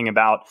talking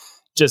about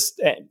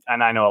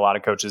and I know a lot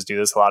of coaches do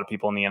this, a lot of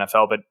people in the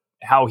NFL, but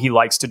how he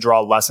likes to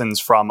draw lessons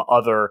from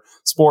other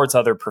sports,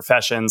 other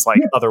professions,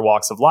 other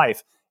walks of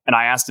life. And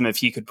I asked him if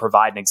he could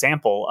provide an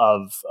example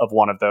of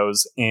one of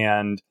those.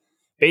 And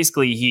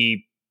basically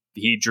he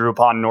drew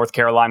upon North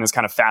Carolina's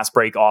kind of fast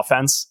break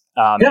offense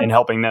in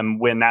helping them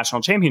win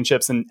national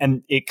championships.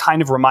 And it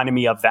kind of reminded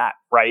me of that,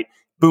 right?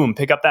 boom,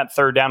 pick up that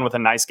third down with a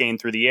nice gain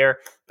through the air.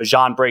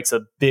 Bijan breaks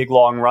a big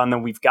long run,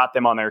 then we've got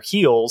them on their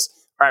heels.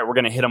 All right, we're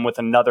going to hit them with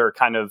another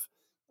kind of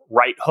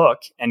right hook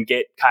and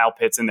get Kyle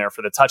Pitts in there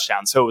for the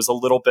touchdown. So it was a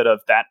little bit of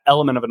that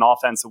element of an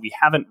offense that we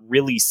haven't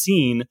really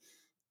seen,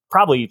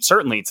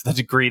 certainly to the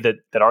degree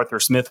that Arthur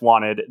Smith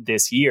wanted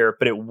this year,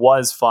 but it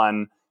was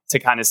fun to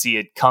kind of see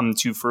it come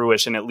to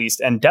fruition at least,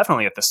 and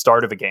definitely at the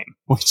start of a game,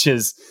 which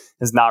has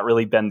not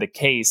really been the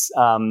case.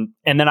 And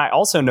then I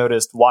also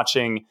noticed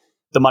watching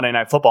the Monday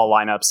Night Football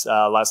lineups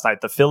last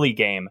night, the Philly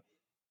game,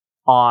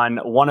 on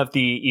one of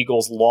the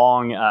Eagles'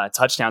 long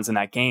touchdowns in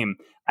that game,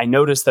 I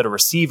noticed that a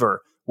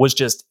receiver was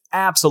just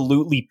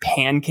absolutely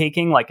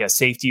pancaking like a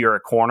safety or a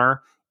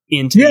corner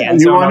into the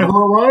end zone. You want to know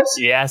who it was?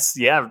 Yes.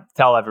 Yeah.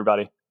 Tell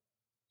everybody.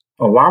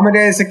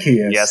 Olamide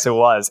Zaccheaus. Yes, it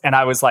was. And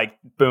I was like,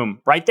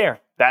 boom, right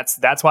there.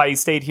 That's why he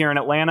stayed here in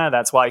Atlanta.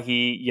 That's why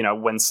he,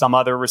 when some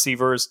other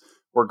receivers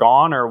were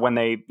gone, or when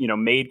they,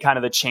 made kind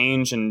of the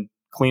change and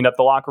cleaned up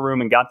the locker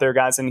room and got their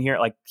guys in here,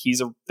 like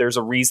there's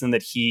a reason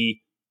that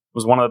he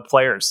was one of the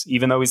players.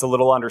 Even though he's a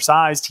little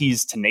undersized,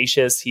 he's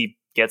tenacious. He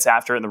gets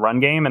after it in the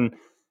run game. And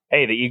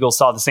hey, the Eagles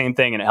saw the same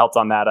thing, and it helped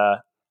on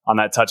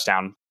that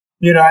touchdown.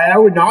 That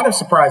would not have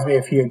surprised me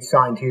if he had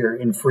signed here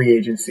in free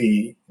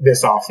agency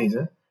this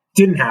offseason.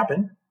 Didn't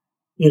happen,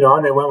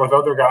 and they went with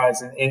other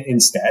guys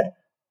instead.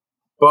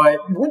 But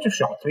it would have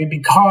shocked me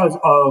because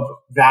of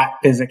that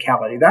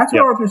physicality. That's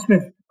what Arthur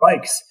Smith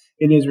likes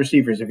in his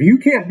receivers. If you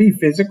can't be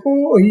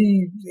physical,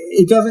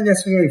 it doesn't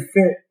necessarily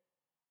fit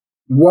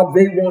what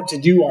they want to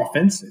do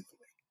offensively.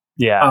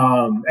 Yeah.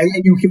 And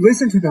you can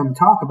listen to them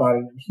talk about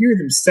it and hear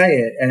them say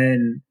it,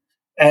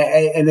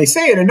 and they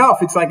say it enough.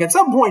 It's like at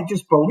some point,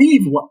 just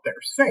believe what they're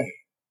saying.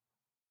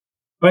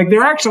 Like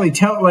they're actually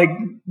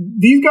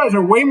these guys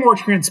are way more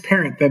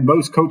transparent than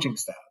most coaching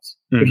staffs.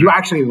 If you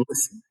actually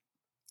listen.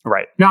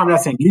 Right. No, I'm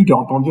not saying you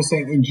don't, but I'm just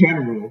saying in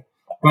general.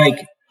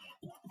 Like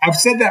I've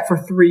said that for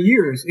 3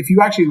 years. If you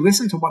actually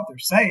listen to what they're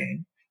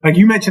saying, like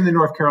you mentioned the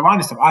North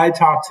Carolina stuff, I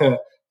talked to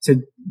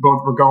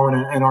both Burgoyne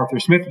and Arthur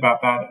Smith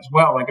about that as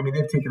well. Like, I mean,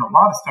 they've taken a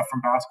lot of stuff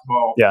from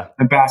basketball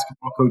and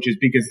basketball coaches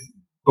because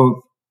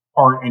both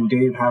Art and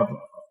Dave have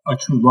a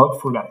true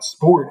love for that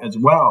sport as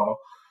well.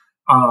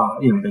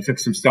 They took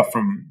some stuff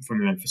from the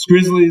Memphis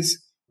Grizzlies,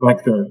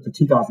 like the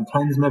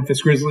 2010s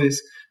Memphis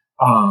Grizzlies.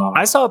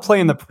 I saw a play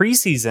in the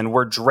preseason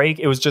where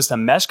it was just a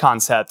mesh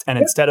concept, and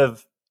instead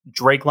of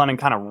Drake London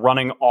kind of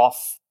running off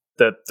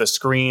the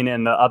screen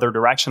in the other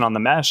direction on the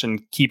mesh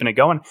and keeping it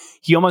going,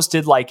 he almost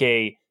did like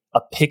a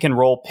pick and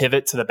roll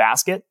pivot to the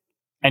basket.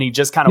 And he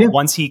just kind of,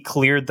 once he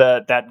cleared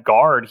that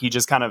guard, he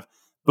just kind of,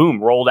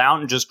 boom, rolled out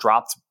and just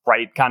dropped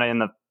right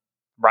kind of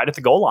right at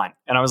the goal line.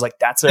 And I was like,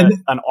 that's an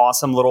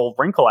awesome little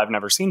wrinkle I've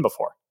never seen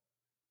before.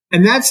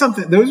 And that's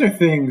something, those are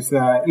things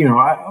that,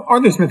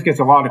 Arthur Smith gets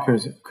a lot of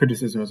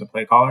criticism as a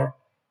play caller,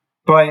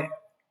 but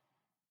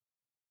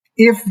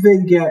if they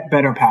get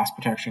better pass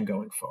protection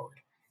going forward,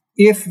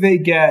 if they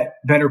get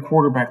better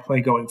quarterback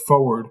play going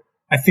forward,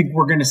 I think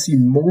we're going to see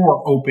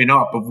more open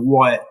up of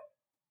what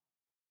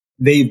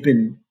they've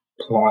been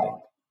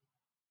plotting,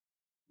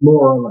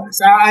 more or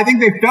less. I think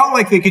they felt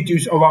like they could do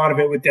a lot of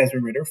it with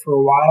Desmond Ridder for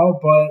a while,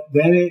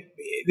 but then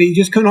they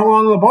just couldn't hold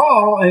on to the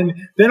ball. And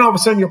then all of a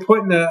sudden you're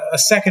putting a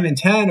 2nd and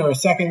 10 or a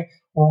second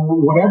or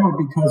whatever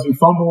because you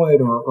fumble it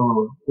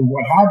or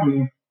what have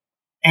you.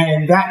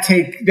 And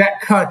that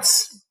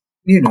cuts,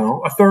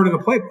 a third of the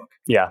playbook.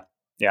 Yeah.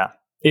 Yeah.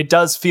 It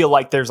does feel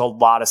like there's a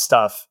lot of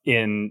stuff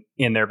in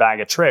their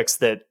bag of tricks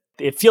that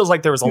it feels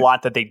like there was a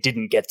lot that they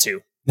didn't get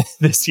to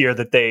this year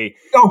that they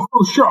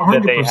for sure, 100%.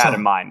 that they had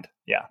in mind.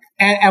 Yeah.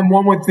 And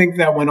one would think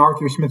that when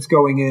Arthur Smith's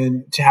going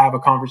in to have a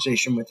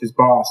conversation with his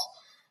boss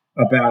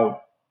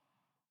about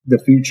the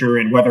future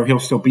and whether he'll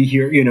still be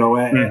here,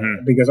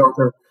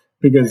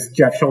 because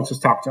Jeff Schultz has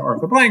talked to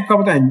Arthur Blank a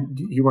couple times.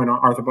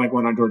 Arthur Blank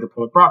went on Georgia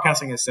Public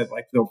Broadcasting and said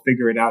like they'll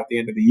figure it out at the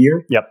end of the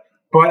year. Yep.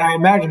 But I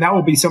imagine that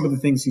will be some of the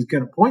things he's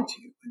going to point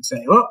to and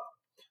say, look,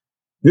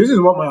 this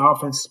is what my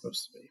offense is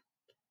supposed to be.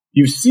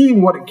 You've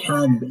seen what it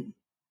can be.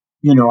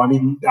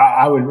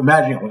 I would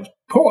imagine it was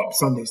pull up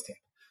Sunday's tape.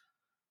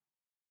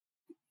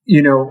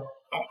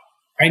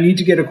 I need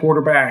to get a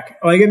quarterback.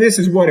 And this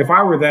is what, if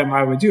I were them,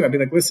 I would do. I'd be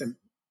like, listen,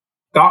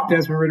 thought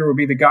Desmond Ridder would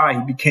be the guy.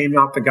 He became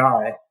not the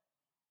guy.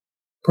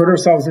 Put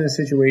ourselves in a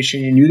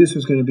situation. You knew this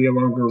was going to be a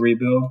longer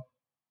rebuild.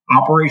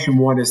 Operation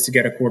 1 is to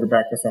get a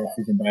quarterback this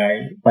offseason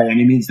by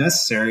any means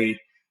necessary,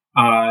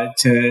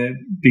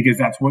 because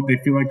that's what they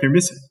feel like they're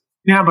missing.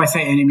 Now, by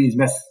saying any means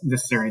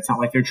necessary, it's not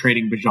like they're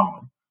trading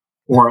Bijan.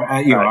 Or,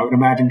 I would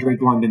imagine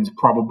Drake London's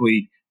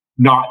probably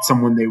not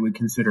someone they would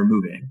consider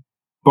moving.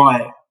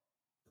 But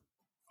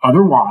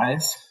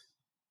otherwise,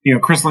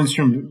 Chris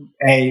Lindstrom,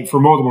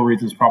 for multiple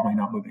reasons, probably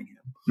not moving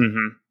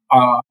him.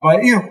 But,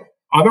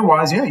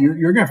 otherwise,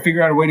 you're going to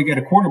figure out a way to get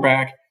a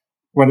quarterback,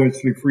 whether it's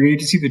through free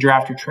agency, the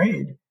draft, or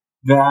trade,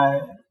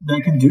 that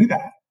can do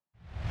that.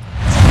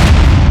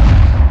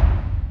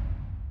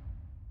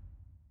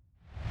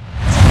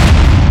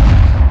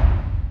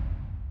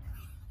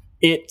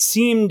 It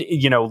seemed,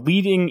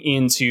 leading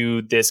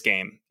into this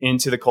game,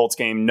 into the Colts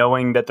game,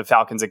 knowing that the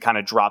Falcons had kind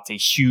of dropped a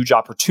huge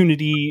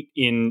opportunity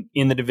in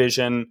the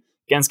division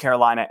against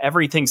Carolina,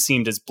 everything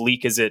seemed as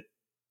bleak as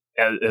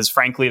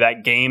frankly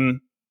that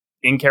game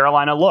in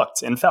Carolina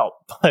looked and felt.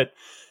 But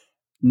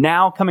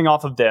now coming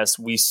off of this,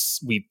 we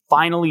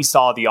finally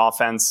saw the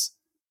offense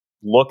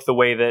look the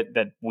way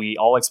that we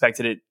all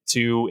expected it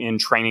to in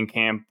training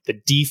camp. The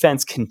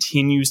defense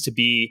continues to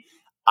be,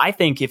 I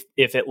think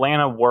if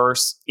Atlanta were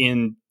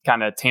in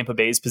kind of Tampa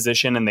Bay's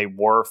position and they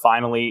were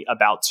finally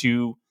about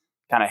to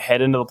kind of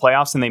head into the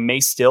playoffs, and they may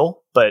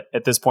still, but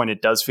at this point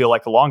it does feel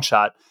like a long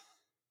shot.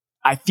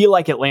 I feel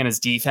like Atlanta's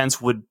defense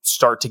would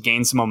start to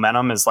gain some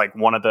momentum as like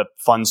one of the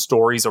fun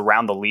stories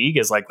around the league,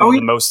 as like one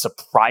of the most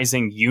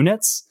surprising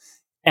units.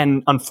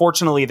 And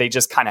unfortunately, they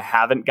just kind of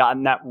haven't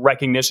gotten that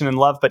recognition and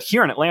love. But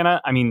here in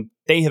Atlanta, I mean,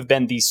 they have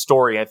been the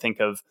story, I think,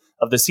 of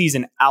the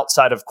season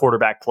outside of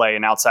quarterback play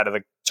and outside of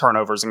the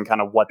turnovers and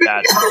kind of what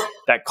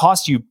that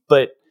cost you.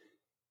 But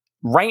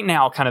right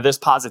now, kind of this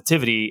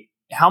positivity,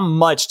 how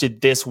much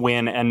did this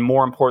win, and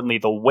more importantly,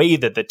 the way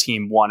that the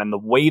team won and the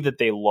way that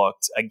they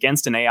looked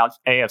against an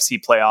AFC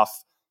playoff,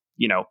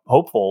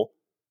 hopeful,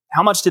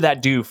 how much did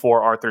that do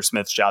for Arthur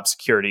Smith's job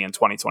security in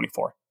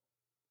 2024?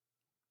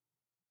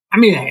 I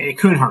mean, it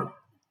could hurt.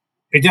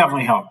 It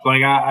definitely helped.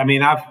 Like, I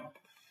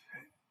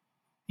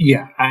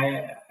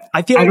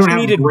feel like he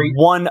needed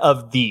one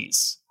of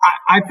these.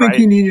 I think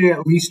he needed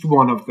at least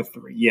one of the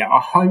three. Yeah,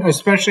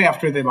 especially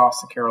after they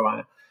lost to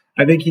Carolina.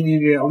 I think he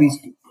needed at least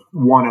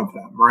one of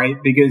them, right?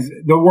 Because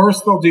the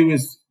worst they'll do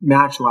is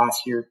match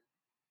last year.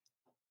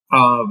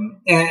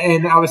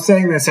 And I was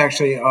saying this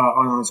actually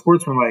on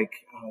Sportsmanlike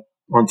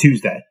on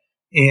Tuesday,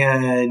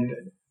 and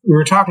we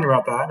were talking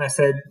about that. And I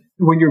said,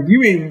 when you're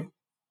viewing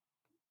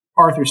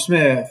Arthur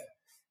Smith,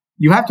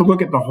 you have to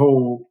look at the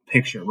whole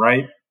picture,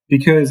 right?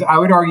 Because I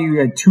would argue you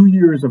had 2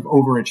 years of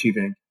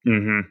overachieving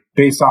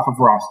based off of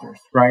rosters,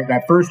 right?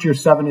 That first year,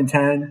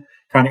 7-10,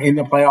 kind of in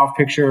the playoff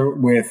picture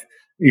with,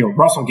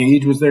 Russell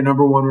Gage was their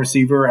number one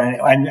receiver.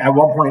 And at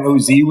one point,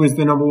 OZ was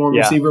the number one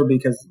receiver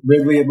because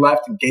Ridley had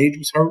left and Gage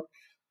was hurt.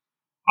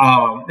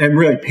 And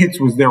really Pitts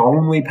was their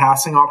only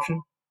passing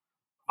option.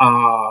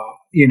 And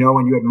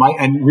you had Mike,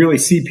 and really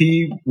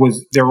CP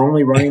was their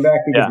only running back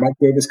because Mike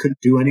Davis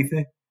couldn't do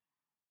anything.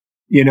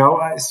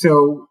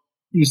 So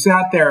you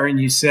sat there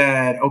and you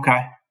said,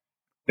 okay,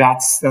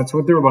 that's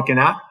what they're looking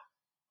at.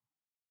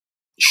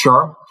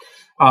 Sure.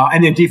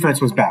 And the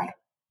defense was bad.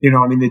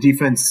 The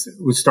defense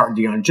was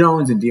starting Deion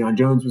Jones, and Deion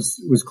Jones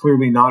was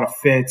clearly not a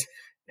fit.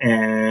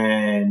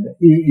 And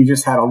you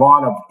just had a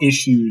lot of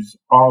issues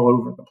all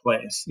over the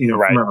place.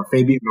 Remember,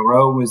 Fabian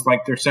Moreau was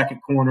like their second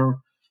corner.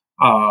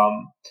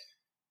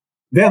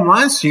 Then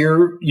last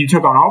year, you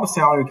took on all the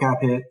salary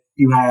cap hit.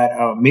 You had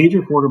a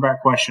major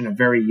quarterback question, a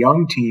very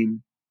young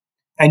team,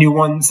 and you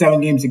won 7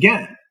 games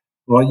again.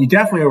 Well, you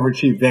definitely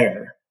overachieved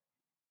there.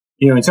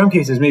 In some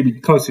cases, maybe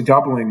close to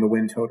doubling the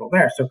win total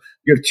there. So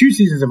you have 2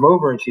 seasons of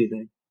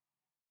overachieving.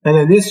 And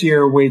then this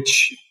year,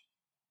 which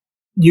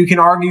you can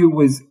argue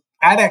was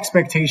at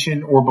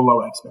expectation or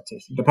below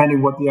expectation,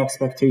 depending what the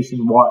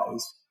expectation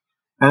was.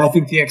 And I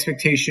think the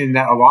expectation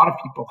that a lot of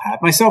people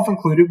had, myself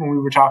included, when we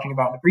were talking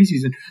about in the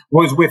preseason,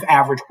 was with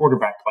average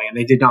quarterback play, and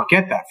they did not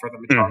get that for the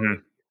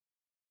majority.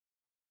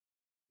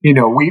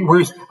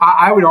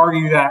 I would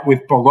argue that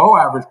with below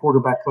average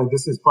quarterback play,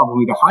 this is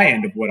probably the high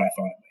end of what I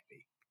thought it might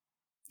be.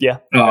 Yeah.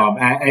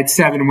 At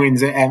 7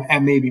 wins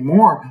and maybe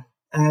more.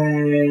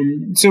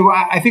 And so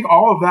I think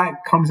all of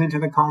that comes into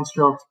the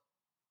construct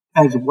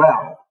as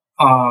well.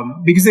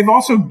 Because they've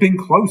also been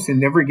close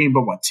in every game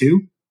but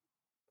 2?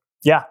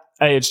 Yeah.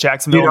 Hey, it's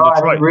Jacksonville and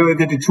Detroit. Really,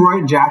 the Detroit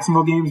and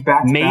Jacksonville games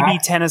back to back. Maybe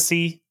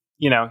Tennessee,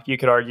 you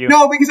could argue.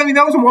 No, because,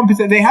 that was a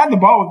 1%. They had the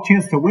ball with a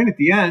chance to win at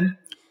the end.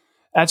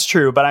 That's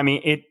true, but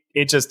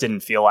it just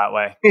didn't feel that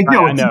way.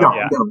 No. I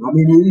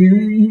mean,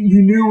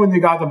 you knew when they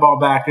got the ball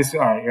back.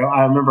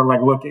 I remember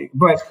looking,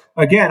 but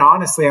again,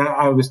 honestly,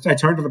 I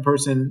turned to the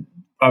person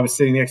I was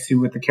sitting next to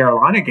with the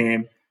Carolina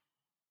game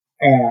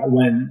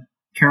when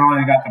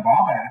Carolina got the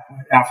ball back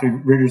after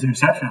Ridder's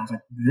interception. I was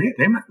like,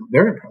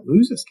 they're going to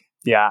lose this game.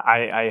 Yeah,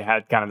 I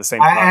had kind of the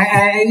same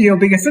thought.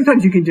 Because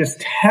sometimes you can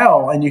just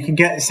tell and you can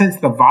sense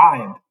the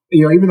vibe.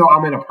 Even though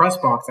I'm in a press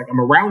box, I'm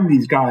around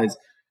these guys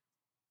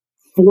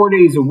 4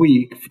 days a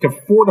week,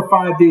 4 to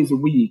 5 days a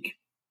week.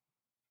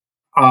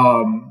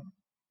 And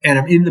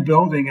I'm in the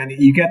building and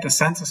you get the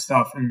sense of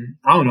stuff. And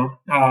I don't know.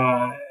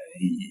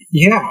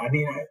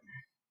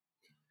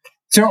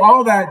 So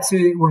all that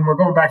when we're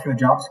going back to the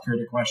job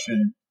security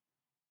question,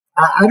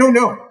 I don't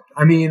know.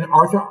 I mean,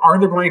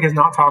 Arthur Blank has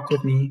not talked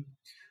with me.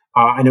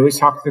 I know he's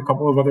talked to a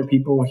couple of other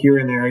people here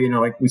and there.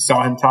 We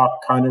saw him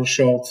talk Connor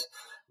Schultz.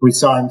 We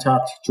saw him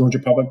talk to Georgia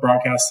Public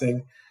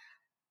Broadcasting.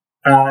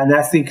 And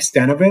that's the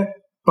extent of it.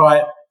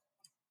 But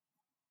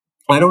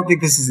I don't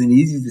think this is an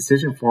easy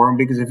decision for him,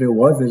 because if it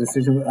was a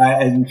decision,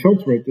 and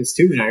Schultz wrote this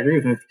too, and I agree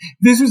with him, if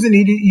this was an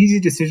easy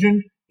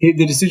decision,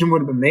 the decision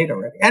would have been made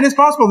already. And it's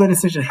possible the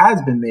decision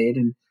has been made,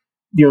 and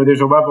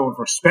there's a level of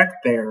respect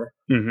there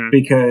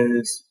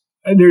because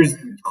there's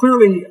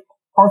clearly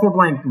Arthur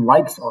Blank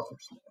likes Arthur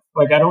Smith.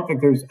 Like, I don't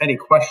think there's any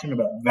question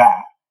about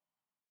that.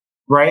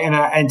 Right.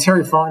 And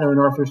Terry Fontenot and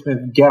Arthur Smith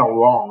get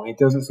along. It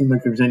doesn't seem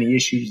like there's any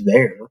issues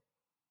there.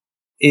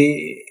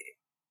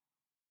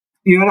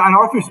 And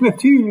Arthur Smith,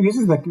 too, this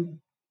is the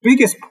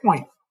biggest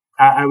point,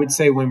 I would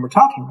say, when we're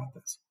talking about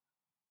this.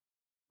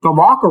 The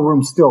locker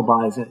room still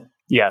buys in.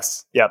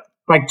 Yes. Yep.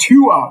 Like,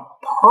 to a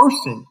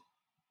person,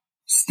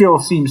 still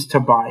seems to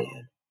buy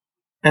in.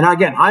 And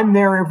again, I'm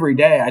there every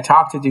day. I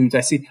talk to dudes.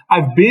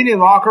 I've been in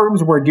locker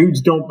rooms where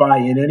dudes don't buy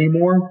in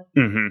anymore.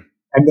 Mm-hmm.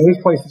 And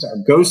those places are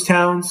ghost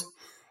towns.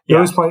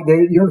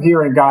 You're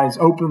hearing guys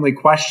openly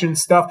question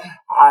stuff.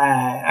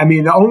 I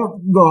mean, one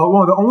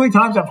of the only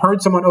times I've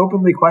heard someone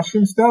openly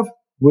question stuff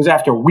was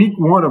after week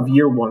 1 of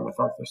year 1 with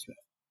Arthur Smith.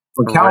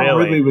 When Calvin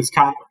Ridley was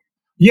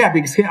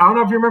because I don't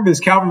know if you remember this.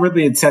 Calvin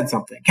Ridley had said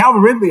something.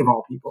 Calvin Ridley, of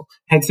all people,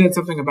 had said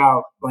something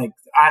about, like,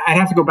 I'd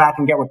have to go back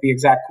and get what the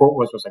exact quote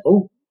was. It was like,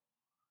 oh.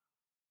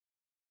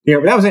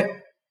 But that was it.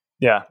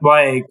 Yeah.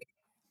 Like,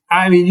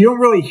 I mean, you don't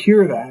really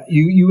hear that.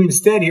 You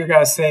instead hear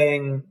guys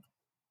saying,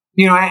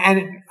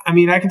 and I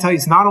mean, I can tell you,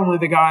 it's not only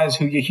the guys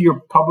who you hear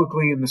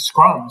publicly in the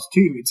scrums,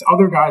 too. It's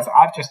other guys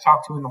I've just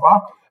talked to in the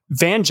locker room.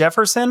 Van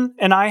Jefferson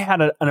and I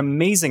had an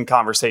amazing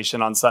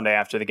conversation on Sunday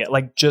after the game.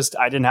 Like,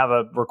 I didn't have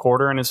a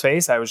recorder in his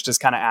face. I was just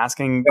kind of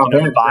asking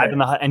the vibe in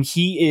the hut. And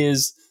he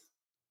is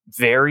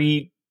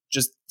very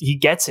he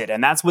gets it.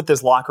 And that's what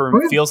this locker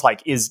room feels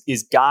like is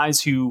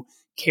guys who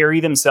carry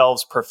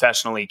themselves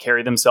professionally,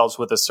 carry themselves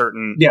with a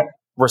certain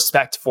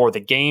respect for the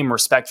game,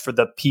 respect for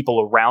the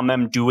people around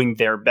them doing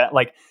their best.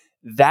 Like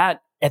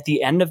that at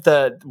the end of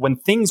when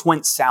things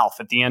went south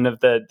at the end of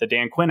the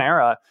Dan Quinn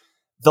era,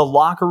 the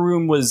locker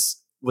room was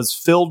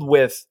filled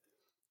with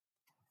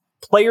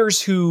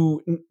players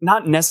who,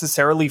 not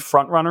necessarily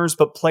front runners,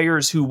 but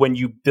players who, when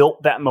you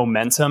built that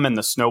momentum and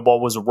the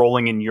snowball was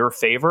rolling in your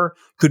favor,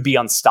 could be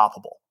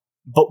unstoppable.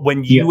 But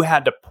when you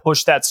had to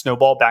push that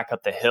snowball back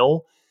up the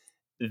hill,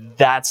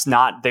 that's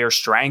not their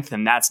strength,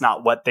 and that's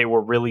not what they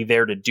were really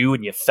there to do,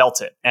 and you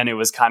felt it. And it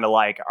was kind of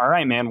like, all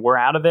right, man, we're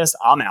out of this.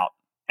 I'm out.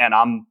 And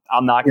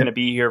I'm not going to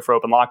be here for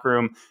open locker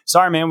room.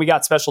 Sorry, man, we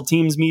got special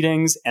teams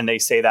meetings. And they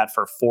say that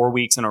for 4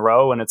 weeks in a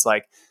row. And it's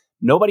like,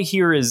 nobody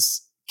here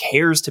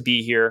cares to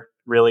be here,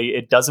 really.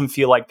 It doesn't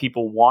feel like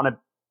people want to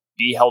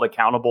be held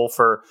accountable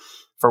for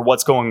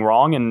what's going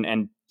wrong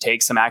and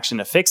take some action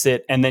to fix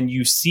it. And then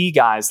you see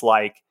guys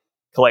like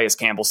Calais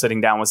Campbell sitting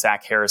down with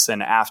Zach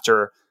Harrison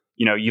after,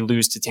 you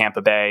lose to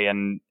Tampa Bay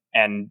and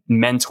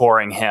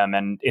mentoring him.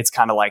 And it's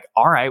kind of like,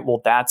 all right,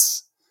 well,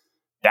 that's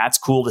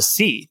cool to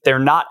see. They're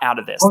not out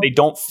of this. They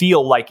don't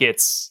feel like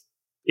it's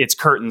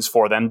curtains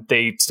for them.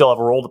 They still have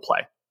a role to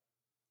play.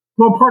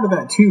 Well, part of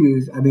that too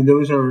is, I mean,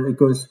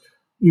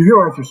 you hear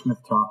Arthur Smith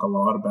talk a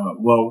lot about,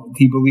 well,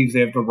 he believes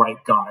they have the right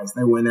guys.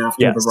 They went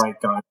after the right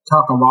guys.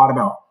 Talk a lot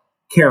about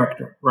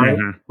character, right?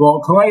 Mm-hmm.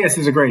 Well, Calais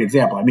is a great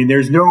example. I mean,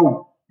 there's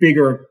no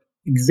bigger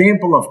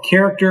example of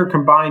character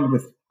combined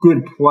with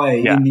good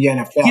play in the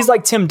NFL. He's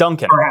like Tim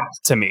Duncan, perhaps,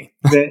 to me.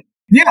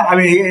 I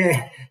mean, he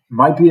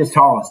might be as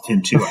tall as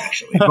Tim too,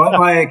 actually. But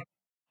like,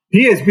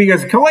 he is,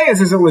 because Calais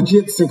is a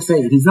legit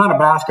 6'8". He's not a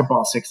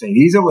basketball 6'8".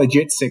 He's a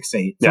legit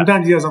 6'8".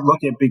 Sometimes he doesn't look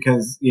it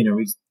because,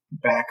 his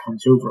back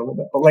comes over a little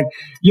bit. But like,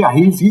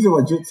 he's a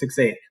legit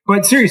 6'8".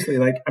 But seriously,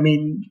 like, I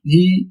mean,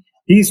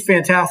 he's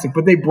fantastic.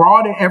 But they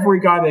brought in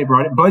every guy they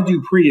brought in. Bud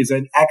Dupree is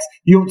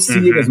you don't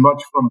see it as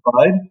much from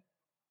Bud,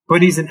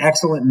 but he's an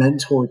excellent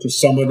mentor to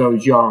some of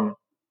those young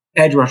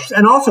edge rushers.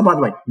 And also, by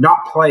the way,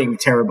 not playing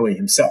terribly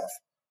himself.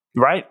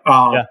 Right.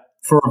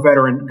 For a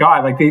veteran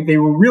guy. Like they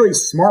were really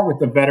smart with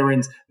the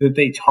veterans that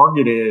they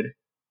targeted,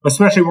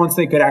 especially once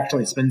they could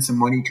actually spend some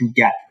money to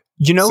get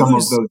some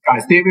of those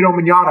guys. David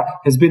Omanyata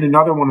has been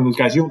another one of those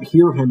guys. You don't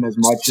hear him as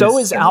much. So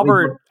is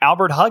Albert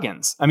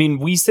Huggins. I mean,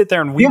 we sit there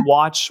and we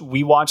watch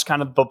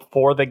kind of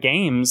before the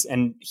games,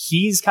 and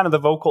he's kind of the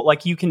vocal.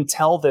 Like you can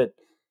tell that,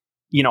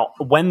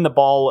 when the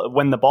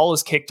ball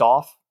is kicked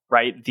off,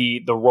 right?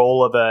 The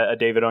role of a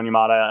David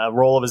Onyemata, a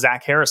role of a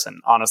Zach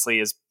Harrison,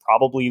 honestly, is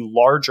probably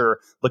larger.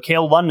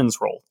 LaCale London's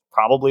role,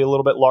 probably a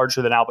little bit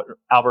larger than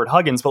Albert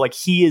Huggins, but like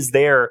he is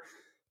there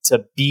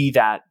to be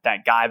that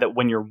guy that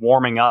when you're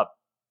warming up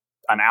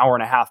an hour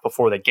and a half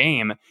before the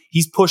game,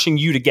 he's pushing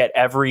you to get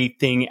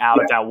everything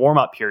out of that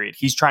warm-up period.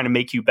 He's trying to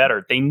make you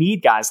better. They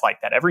need guys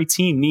like that. Every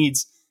team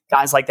needs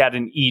guys like that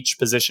in each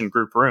position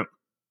group room.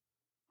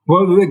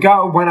 Well,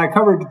 when I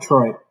covered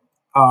Detroit,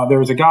 there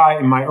was a guy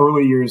in my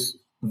early years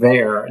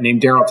there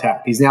named Daryl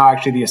Tapp. He's now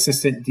actually the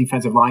assistant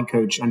defensive line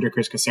coach under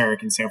Chris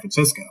Kasarik in San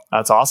Francisco.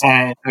 That's awesome.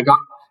 And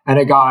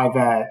a guy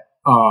that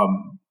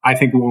I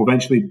think will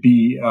eventually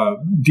be a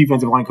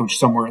defensive line coach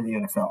somewhere in the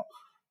NFL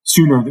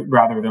sooner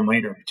rather than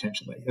later,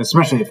 potentially,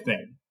 especially if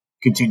they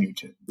continue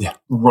to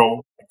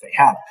roll like they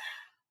have.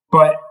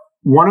 But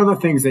one of the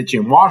things that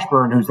Jim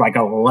Washburn, who's like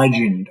a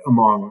legend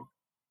among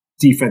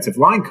defensive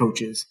line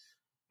coaches,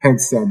 had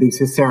said, because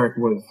Kasarik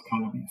was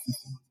kind of the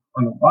assistant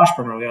on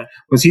Washburn early on,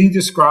 was he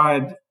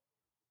described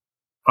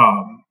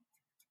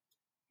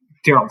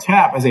Darryl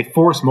Tapp as a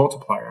force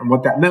multiplier. And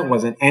what that meant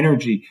was an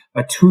energy,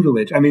 a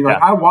tutelage. I mean,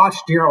 like, I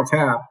watched Darryl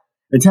Tapp,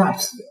 and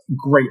Tapp's a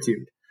great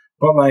dude.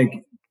 But,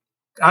 like,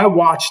 I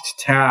watched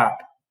Tapp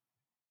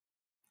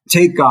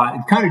take guys,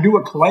 kind of do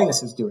what Calais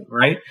is doing,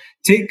 right?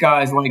 Take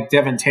guys like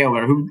Devin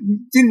Taylor, who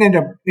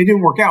it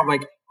didn't work out,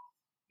 like,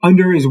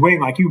 under his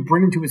wing. Like, you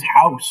bring him to his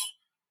house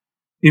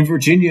in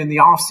Virginia in the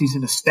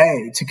offseason to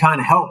stay, to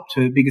kind of help,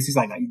 because he's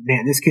like,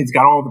 man, this kid's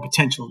got all the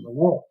potential in the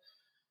world.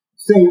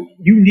 So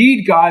you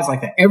need guys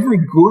like that. Every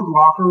good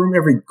locker room,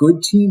 every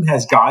good team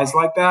has guys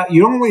like that.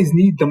 You don't always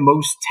need the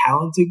most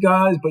talented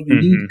guys, but you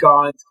need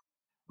guys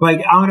like,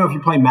 I don't know if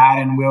you play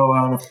Madden, Will.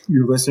 I don't know if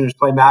your listeners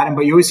play Madden,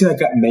 but you always see like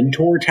that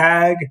mentor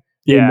tag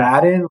in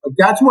Madden. Like,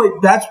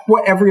 that's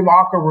what every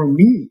locker room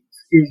needs.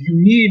 Is you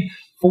need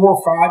 4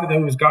 or 5 of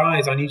those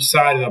guys on each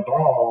side of the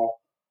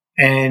ball,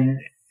 and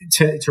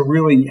to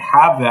really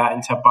have that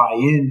and to buy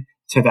in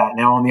to that.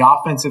 Now on the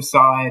offensive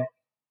side,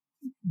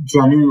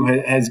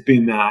 Jonnu has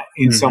been that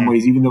in some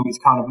ways, even though he's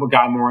kind of a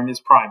guy more in his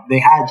prime. They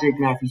had Jake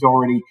Matthews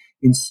already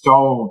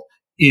installed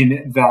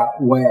in that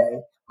way.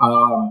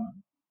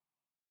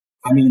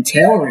 I mean,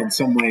 Taylor in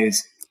some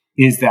ways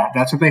is that.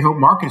 That's what they hoped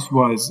Marcus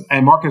was,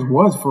 and Marcus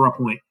was for a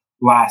point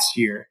last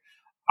year.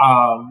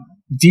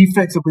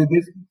 Defensively,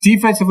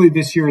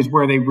 this year is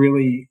where they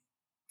really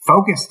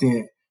focused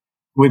it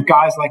with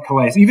guys like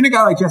Calais. Even a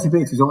guy like Jesse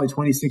Bates, who's only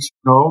 26 years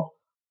old.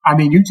 I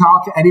mean, you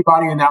talk to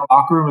anybody in that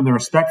locker room, and the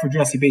respect for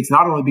Jesse Bates,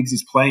 not only because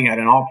he's playing at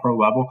an all-pro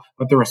level,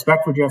 but the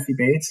respect for Jesse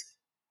Bates.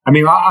 I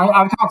mean,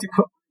 I've talked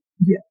to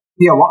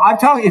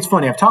it's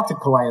funny. I've talked to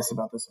Calais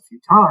about this a few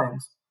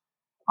times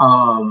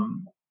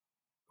on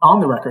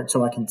the record,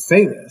 so I can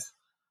say this,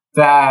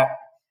 that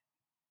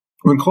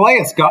when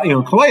Calais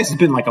Calais has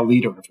been like a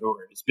leader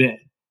everywhere he's been.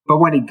 But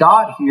when he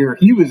got here,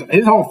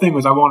 his whole thing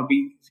was, I want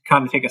to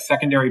kind of take a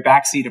secondary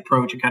backseat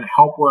approach and kind of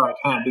help where I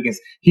can, because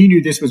he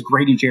knew this was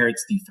Grady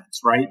Jarrett's defense,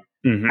 right?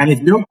 And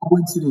it's no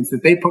coincidence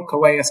that they put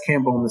Calais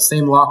Campbell in the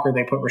same locker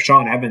they put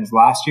Rashaan Evans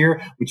last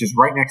year, which is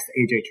right next to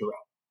AJ Terrell.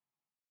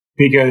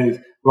 Because,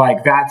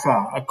 like, that's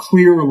a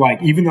clear,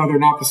 like, even though they're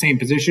not the same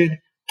position,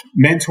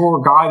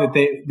 mentor guy that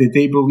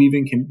they believe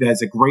in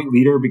that's a great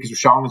leader, because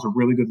Rashaan is a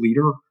really good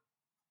leader.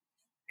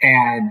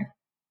 And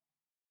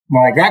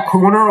like that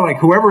corner, like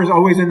whoever is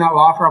always in that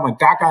locker, I'm like,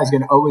 that guy's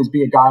going to always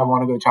be a guy I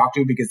want to go talk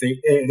to, because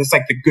it's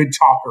like the good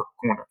talker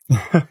corner.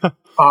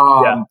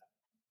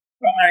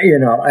 You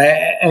know,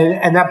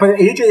 and that, but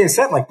AJ has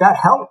said, like, that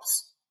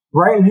helps,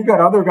 right? And you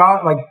got other guys,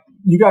 like,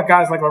 you got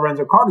guys like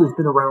Lorenzo Carter, who's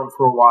been around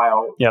for a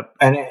while.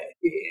 And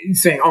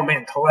saying, oh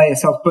man, Calais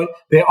helps, but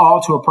they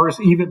all to a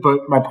person, but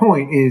my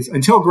point is,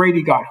 until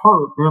Grady got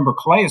hurt, remember,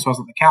 Calais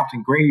wasn't the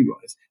captain, Grady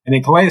was. And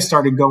then Calais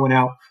started going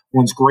out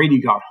once Grady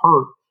got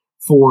hurt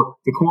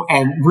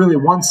and really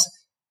once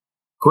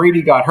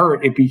Grady got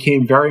hurt, it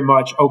became very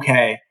much,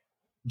 okay,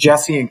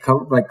 Jesse and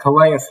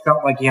Calais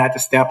felt like he had to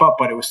step up,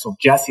 but it was still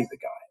Jesse the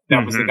guy.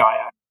 That was the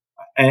guy.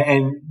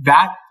 And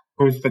that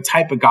was the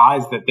type of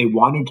guys that they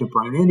wanted to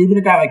bring in, even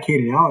a guy like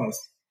Caden Ellis.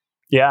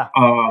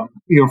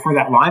 For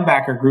that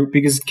linebacker group,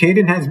 because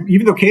even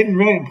though Caden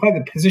really didn't play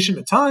the position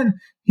a ton,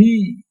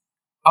 he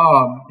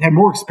had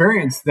more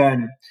experience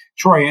than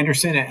Troy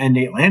Anderson and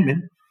Nate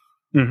Landman.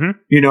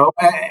 You know,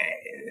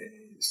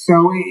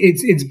 so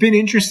it's been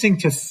interesting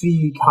to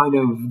see kind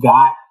of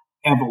that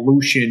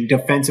evolution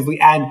defensively,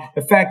 and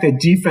the fact that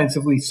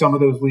defensively some of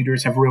those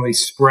leaders have really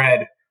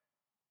spread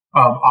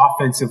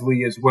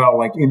offensively as well.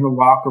 Like in the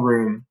locker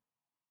room,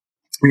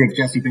 we have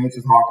Jesse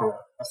Bates' locker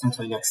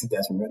essentially next to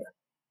Desmond Ridder.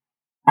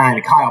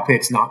 And Kyle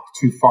Pitts not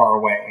too far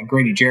away. And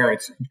Grady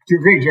Jarrett's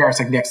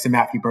like next to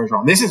Matthew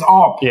Bergeron. This is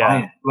all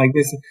planned.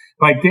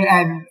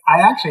 And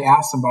I actually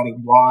asked somebody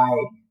why,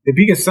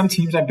 because some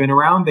teams I've been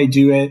around, they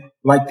do it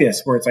like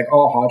this, where it's like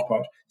all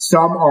hodgepodge.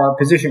 Some are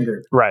position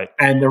group. Right.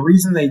 And the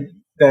reason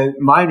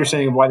my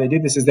understanding of why they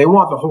did this is they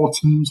want the whole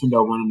team to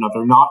know one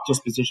another, not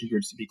just position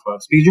groups to be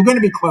close. Because you're going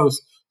to be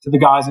close to the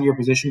guys in your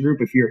position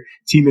group if your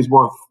team is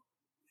worth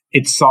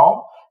its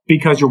salt,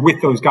 because you're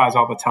with those guys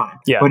all the time.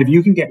 But if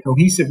you can get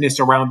cohesiveness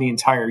around the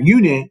entire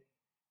unit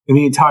and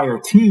the entire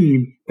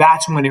team,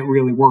 that's when it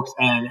really works.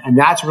 And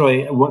that's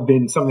really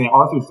been something that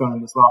Arthur's done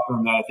in this locker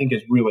room that I think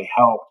has really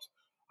helped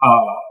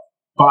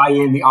buy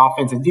in the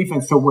offense and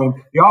defense. So when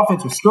the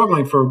offense was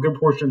struggling for a good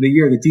portion of the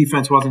year, the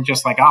defense wasn't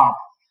just like,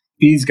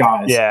 these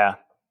guys,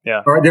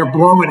 or they're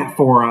blowing it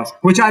for us,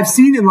 which I've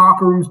seen in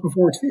locker rooms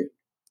before too.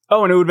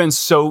 Oh, and it would have been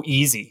so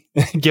easy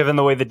given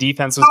the way the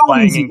defense was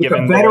playing, and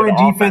given a veteran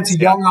defense, a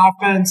young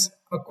offense,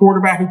 a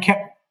quarterback who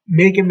kept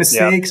making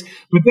mistakes.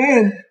 But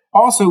then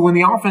also when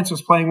the offense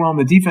was playing well and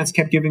the defense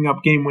kept giving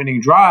up game-winning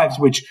drives,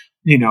 which,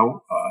 you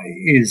know,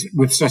 is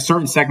with a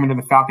certain segment of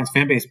the Falcons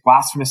fan base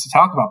blasphemous to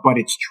talk about, but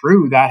it's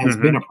true. That has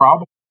been a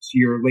problem this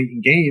year late in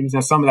games.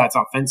 Now, some of that's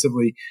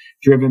offensively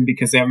driven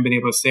because they haven't been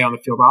able to stay on the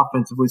field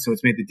offensively, so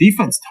it's made the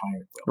defense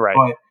tired. Right.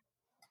 But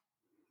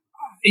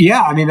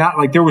yeah, I mean,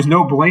 there was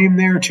no blame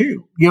there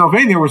too. You know, if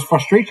anything, there was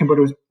frustration, but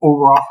it was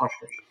overall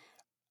frustration.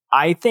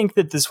 I think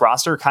that this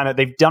roster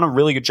they've done a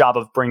really good job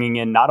of bringing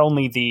in not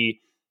only the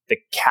the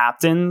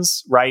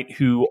captains, right,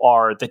 who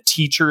are the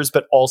teachers,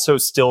 but also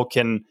still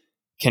can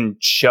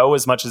show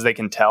as much as they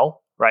can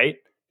tell, right?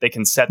 They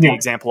can set the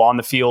example on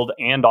the field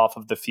and off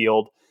of the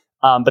field.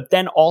 But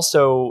then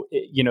also,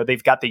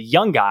 they've got the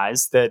young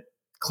guys that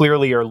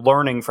clearly are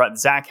learning from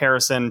Zach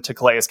Harrison to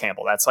Calais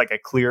Campbell. That's like a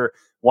clear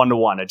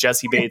one-to-one, a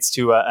Jesse Bates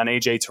to an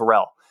AJ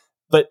Terrell.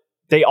 But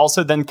they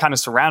also then kind of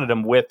surrounded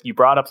him with, you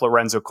brought up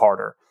Lorenzo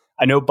Carter.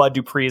 I know Bud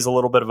Dupree is a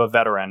little bit of a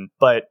veteran,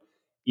 but,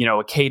 a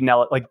Caden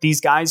Elliott, like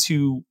these guys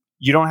who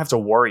you don't have to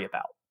worry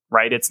about,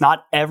 right? It's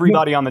not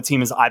everybody on the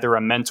team is either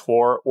a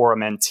mentor or a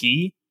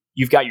mentee.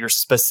 You've got your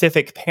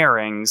specific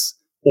pairings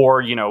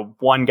or,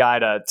 one guy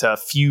to a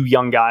few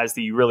young guys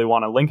that you really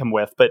want to link them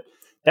with. But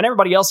then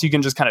everybody else, you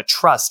can just kind of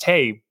trust,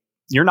 hey,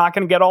 you're not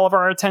going to get all of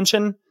our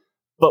attention,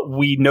 but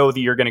we know that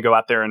you're going to go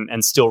out there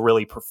and still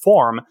really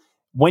perform.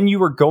 When you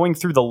were going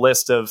through the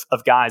list of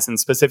guys, and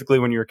specifically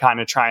when you were kind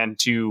of trying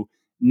to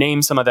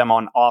name some of them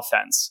on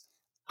offense,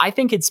 I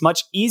think it's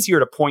much easier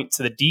to point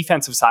to the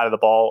defensive side of the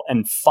ball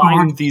and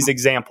find these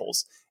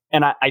examples.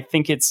 And I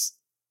think it's,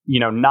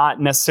 not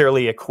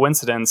necessarily a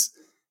coincidence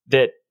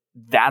that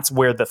that's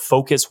where the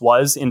focus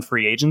was in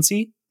free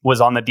agency,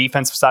 was on the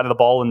defensive side of the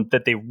ball, and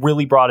that they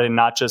really brought in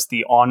not just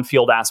the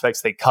on-field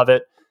aspects they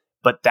covet,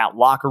 but that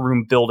locker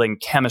room building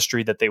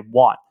chemistry that they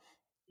want.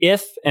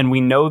 And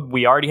we know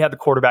we already had the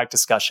quarterback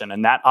discussion,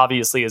 and that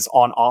obviously is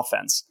on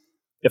offense.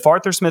 If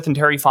Arthur Smith and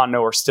Terry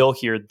Fontenot are still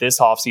here this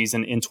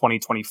offseason in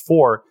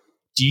 2024,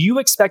 do you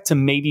expect to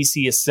maybe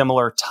see a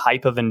similar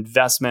type of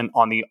investment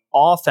on the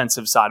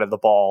offensive side of the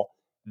ball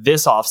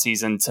this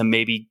offseason to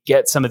maybe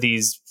get some of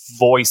these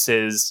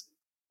voices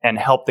and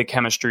help the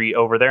chemistry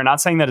over there? Not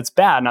saying that it's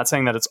bad, not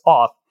saying that it's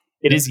off.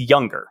 It is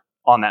younger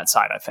on that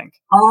side, I think.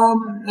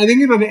 I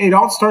think it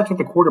all starts with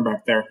the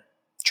quarterback there.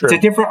 True. It's a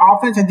different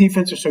offense and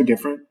defense are so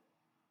different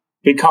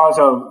because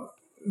of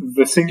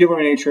the singular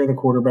nature of the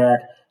quarterback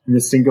and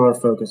the singular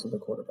focus of the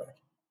quarterback.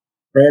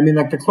 Right? I mean,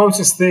 like the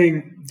closest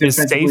thing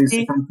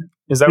defensively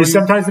is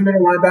sometimes the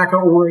middle linebacker,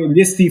 or in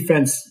this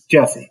defense,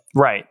 Jesse.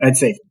 Right. At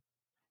safety.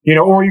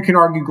 Or you can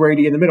argue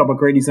Grady in the middle, but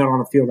Grady's not on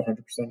the field 100% of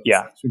the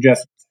time. So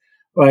Jesse,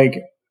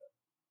 like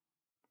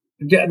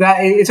that,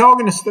 it's all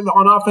going to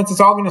on offense.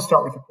 It's all going to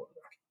start with the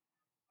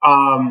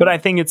quarterback. But I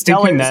think it's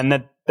telling then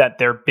that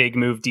their big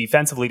move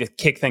defensively to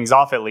kick things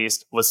off at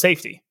least was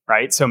safety,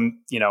 right? So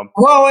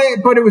well,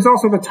 but it was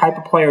also the type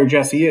of player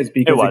Jesse is,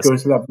 because it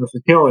goes to that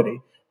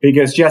versatility.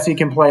 Because Jesse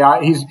can play.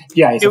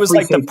 It was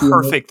like the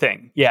perfect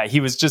thing. Yeah,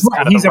 he was just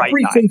kind of he's the right a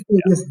free guy. safety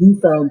in this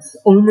defense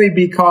only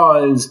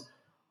because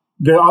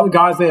the other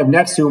guys they have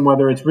next to him,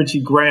 whether it's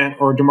Richie Grant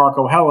or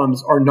DeMarco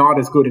Helms, are not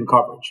as good in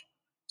coverage.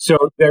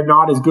 So they're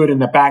not as good in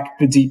the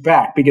deep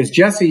back. Because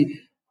Jesse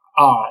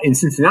in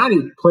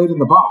Cincinnati played in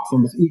the box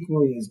and was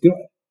equally as good.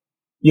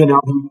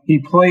 He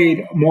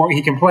played more.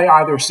 He can play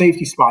either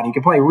safety spot. He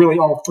can play really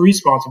all three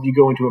spots if you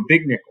go into a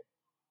big nickel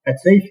at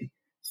safety.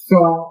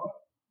 So.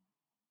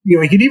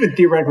 He could even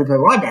theoretically play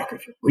linebacker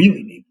if you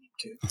really need him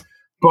to.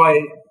 But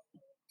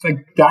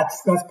like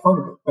that's part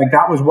of it. Like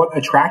that was what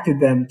attracted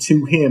them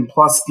to him.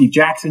 Plus Steve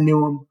Jackson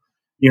knew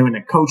him, and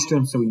it coached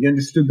him, so he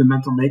understood the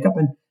mental makeup.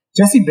 And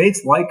Jesse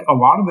Bates, like a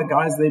lot of the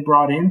guys they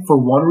brought in, for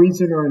one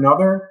reason or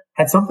another,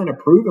 had something to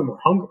prove and were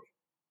hungry.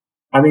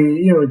 I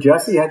mean,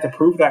 Jesse had to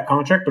prove that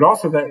contract, but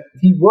also that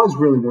he was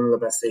really one of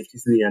the best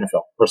safeties in the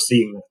NFL. We're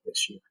seeing that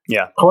this year.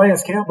 Yeah. Calais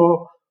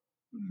Campbell,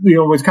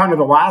 was kind of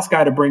the last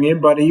guy to bring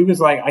in, but he was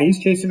like, he's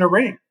chasing a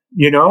ring,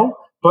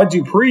 Bud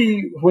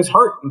Dupree was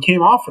hurt and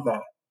came off of that.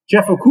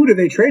 Jeff Okudah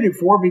they traded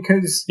for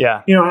because,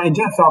 and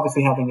Jeff's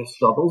obviously having his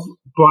struggles,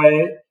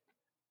 but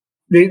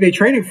they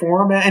traded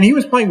for him, and he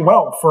was playing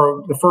well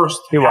for the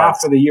first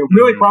half of the year,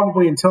 really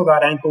probably until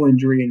that ankle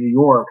injury in New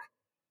York.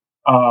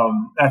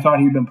 I thought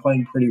he'd been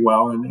playing pretty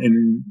well,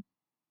 and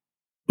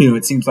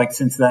it seems like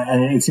since that,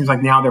 and it seems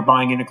like now they're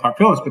buying into Clark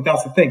Phillips, but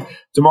that's the thing.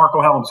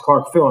 DeMarco Helms,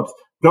 Clark Phillips,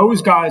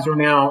 those guys are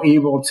now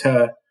able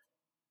to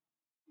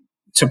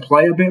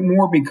play a bit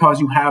more because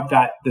you have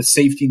the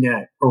safety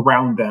net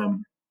around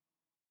them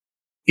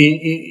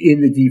in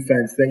the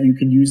defense that you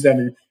can use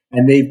them,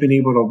 and they've been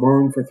able to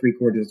learn for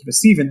 3/4 of a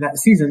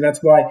season.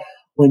 That's why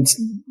when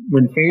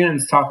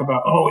fans talk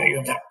about,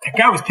 that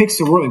guy was picked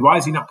so early, why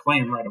is he not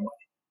playing right away?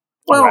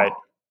 Well, right.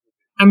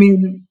 I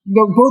mean,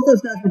 both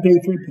those guys were day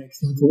 3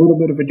 picks, so it's a little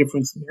bit of a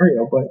different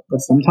scenario, but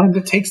sometimes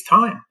it takes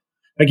time.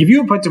 Like if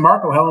you put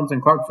DeMarco Helms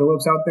and Clark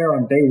Phillips out there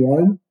on day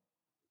 1,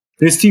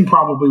 this team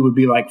probably would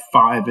be like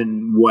 5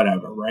 and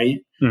whatever, right?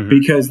 Mm-hmm.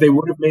 Because they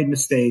would have made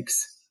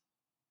mistakes.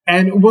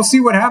 And we'll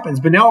see what happens.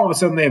 But now all of a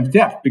sudden they have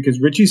depth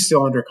because Richie's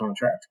still under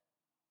contract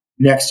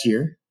next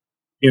year.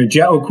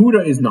 Jet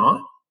Okudah is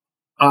not.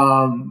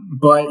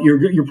 But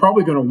you're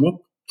probably going to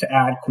look to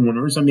add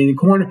corners. I mean,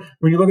 corner,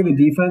 when you look at the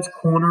defense,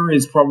 corner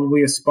is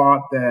probably a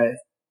spot that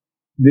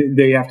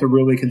they have to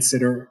really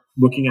consider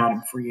looking at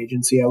in free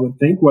agency, I would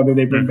think, whether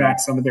they bring back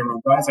some of their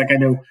own guys. Like I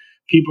know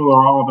people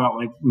are all about,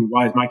 like,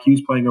 why is Mike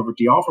Hughes playing over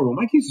D'Alford? Well,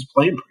 Mike Hughes is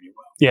playing pretty well.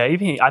 Yeah,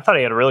 I thought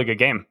he had a really good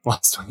game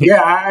last week.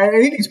 Yeah, I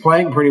think he's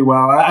playing pretty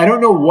well. I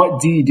don't know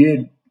what D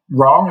did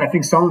wrong. I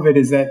think some of it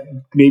is that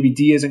maybe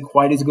D isn't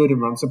quite as good in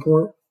run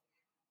support.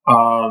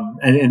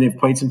 And they've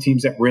played some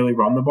teams that really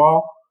run the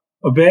ball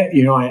a bit,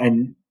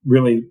 and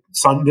really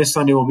this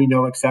Sunday will be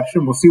no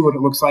exception. We'll see what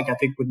it looks like, I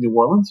think, with New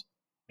Orleans.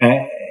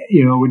 It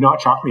would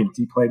not shock me if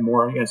he played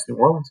more against New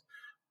Orleans.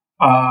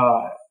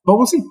 But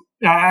we'll see.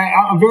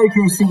 I'm very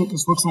curious to see what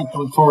this looks like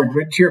going forward.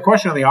 But to your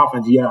question on the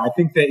offense, I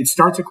think that it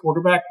starts at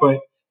quarterback, but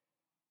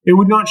it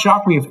would not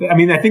shock me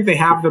I think they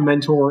have the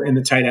mentor in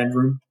the tight end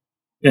room.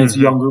 And it's a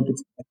young group.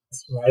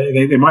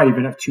 Right? They might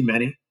even have too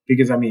many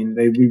because,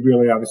 we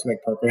really obviously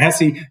like Parker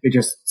Hesse. They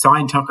just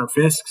signed Tucker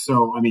Fisk.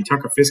 So,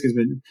 Tucker Fisk has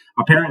been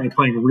apparently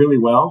playing really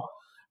well.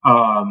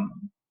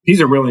 He's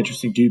a really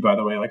interesting dude, by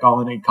the way, like all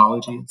in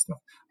ecology and stuff.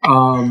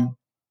 I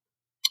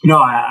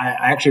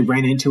actually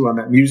ran into him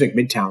at Music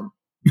Midtown.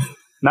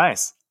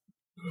 Nice.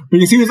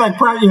 Because he was like,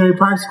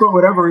 practice squad,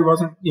 whatever. He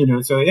wasn't,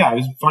 so yeah, it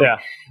was funny.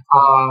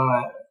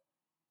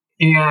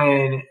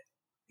 Yeah.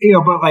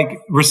 But like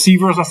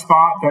receiver is a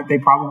spot that they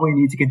probably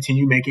need to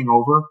continue making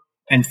over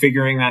and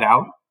figuring that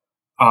out.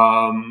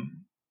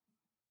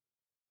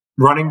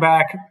 Running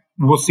back,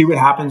 we'll see what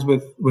happens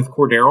with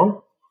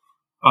Cordero.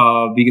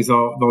 Because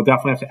they'll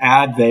definitely have to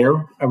add there,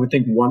 I would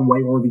think, one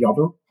way or the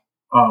other,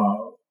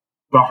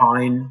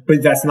 behind.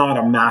 But that's not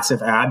a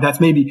massive add. That's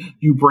maybe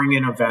you bring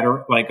in a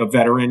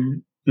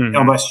veteran,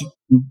 unless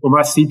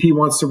CP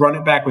wants to run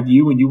it back with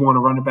you and you want to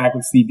run it back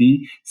with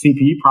CP.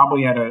 CP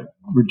probably at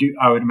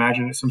I would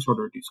imagine, at some sort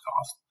of reduced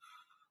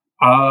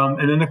cost.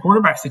 And then the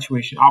quarterback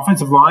situation,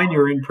 offensive line,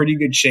 you're in pretty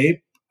good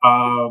shape.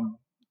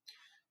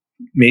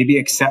 Maybe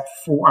except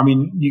for,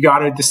 you got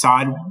to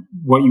decide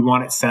what you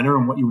want at center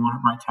and what you want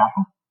at right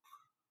tackle.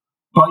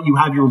 But you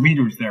have your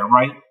leaders there,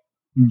 right?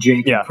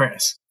 Jake and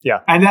Chris. Yeah.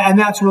 And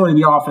that's really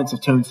the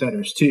offensive tone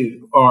setters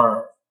too,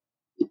 are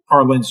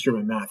Lindstrom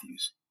and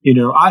Matthews.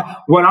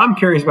 What I'm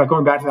curious about,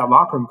 going back to that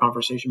locker room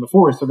conversation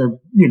before, so they're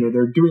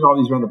doing all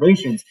these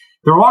renovations.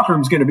 Their locker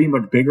room is going to be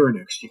much bigger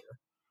next year.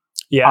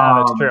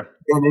 Yeah, that's true.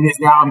 And it is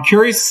now. I'm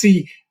curious to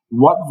see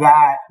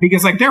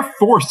because they're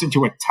forced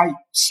into a tight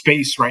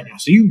space right now.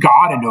 So you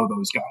got to know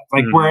those guys.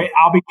 Where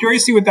I'll be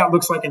curious to see what that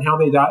looks like and how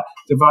they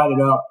divide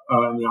it up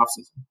in the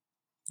offseason.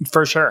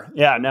 For sure.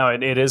 Yeah, no,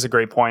 it is a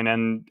great point.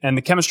 And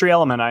the chemistry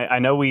element, I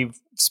know we've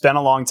spent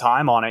a long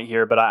time on it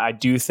here, but I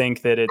do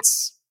think that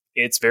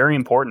it's very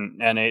important.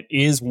 And it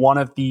is one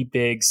of the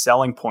big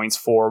selling points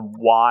for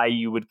why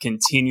you would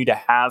continue to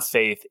have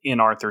faith in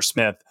Arthur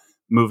Smith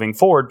moving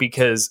forward,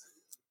 because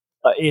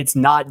it's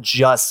not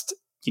just,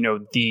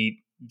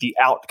 the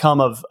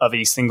outcome of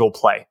a single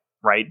play,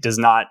 right, does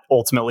not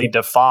ultimately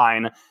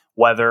define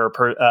whether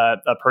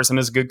a person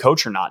is a good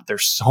coach or not.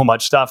 There's so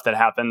much stuff that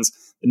happens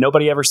that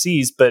nobody ever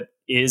sees, but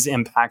is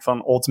impactful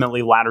and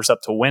ultimately ladders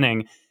up to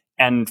winning.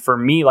 And for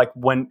me,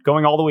 when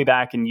going all the way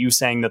back and you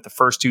saying that the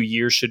first 2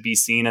 years should be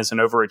seen as an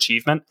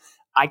overachievement,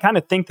 I kind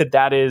of think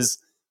that is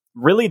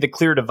really the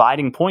clear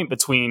dividing point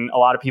between a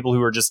lot of people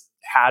who are just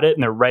had it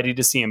and they're ready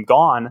to see him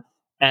gone,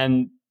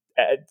 and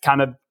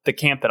kind of the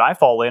camp that I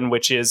fall in,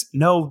 which is,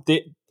 no,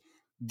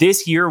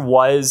 this year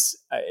was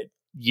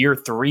year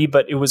 3,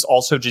 but it was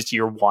also just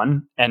year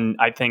 1. And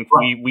I think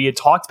we had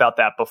talked about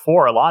that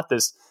before a lot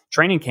this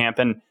training camp,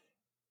 and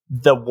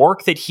the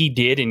work that he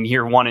did in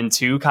year 1 and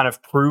 2 kind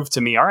of proved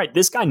to me, all right,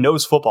 this guy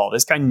knows football.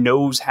 This guy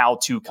knows how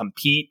to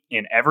compete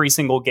in every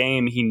single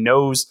game. He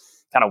knows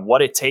kind of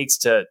what it takes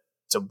to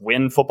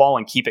win football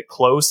and keep it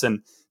close.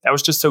 And that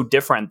was just so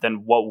different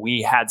than what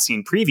we had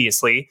seen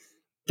previously,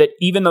 that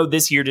even though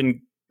this year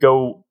didn't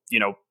go,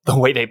 the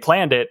way they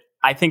planned it,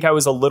 I think I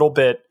was a little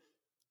bit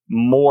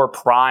more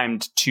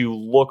primed to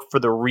look for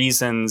the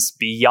reasons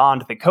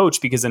beyond the coach,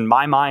 because in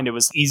my mind, it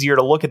was easier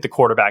to look at the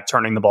quarterback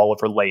turning the ball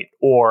over late,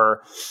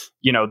 or,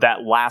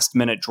 that last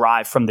minute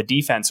drive from the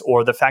defense,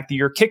 or the fact that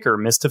your kicker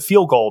missed a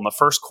field goal in the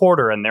first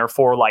quarter. And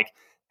therefore,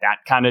 that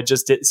kind of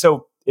just did.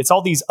 So it's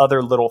all these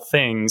other little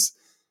things.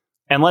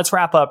 And let's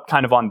wrap up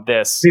kind of on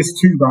this. Missed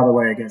 2, by the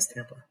way, against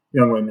Tampa.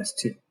 Youngwood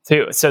missed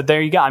 2. So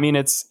there you go.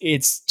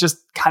 It's just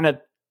kind of,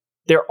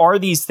 there are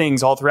these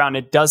things all throughout, and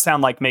it does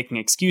sound like making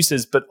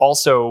excuses, but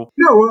also...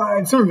 No,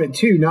 well, some of it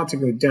too, not to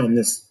go down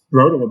this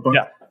road a little,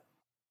 but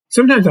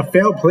sometimes a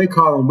failed play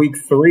call in week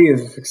 3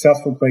 is a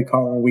successful play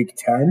call in week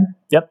 10.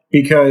 Yep.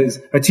 Because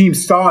a team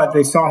saw it,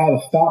 they saw how to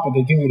stop it,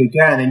 they do it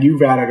again, and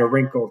you've added a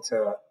wrinkle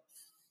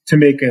to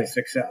make it a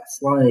success.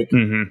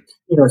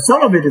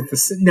 Some of it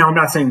is now I'm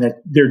not saying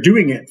that they're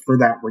doing it for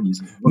that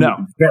reason.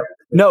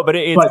 No, but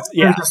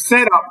there's a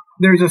setup.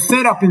 There's a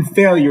setup in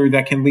failure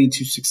that can lead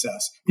to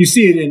success. You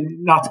see it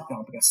in, not to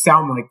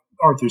sound like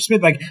Arthur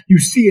Smith, you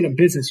see it in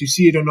business, you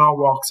see it in all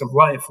walks of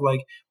life.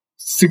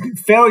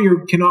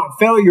 Failure,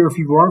 if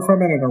you learn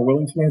from it and are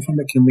willing to learn from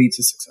it, can lead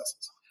to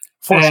successes.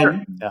 For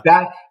sure.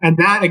 Yeah.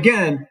 That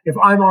again, if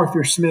I'm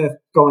Arthur Smith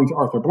going to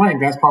Arthur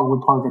Blank, that's probably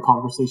part of the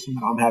conversation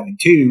that I'm having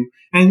too,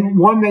 and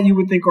one that you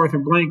would think Arthur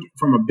Blank,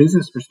 from a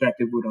business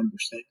perspective, would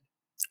understand.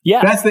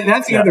 Yeah, that's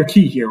the other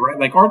key here,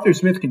 right? Arthur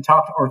Smith can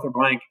talk to Arthur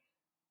Blank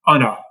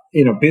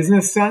in a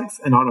business sense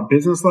and on a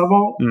business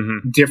level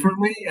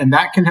differently, and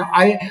that can.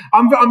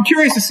 I'm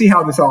curious to see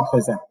how this all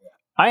plays out.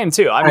 I am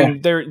too. I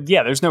mean,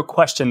 there's no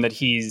question that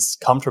he's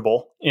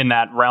comfortable in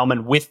that realm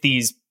and with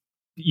these,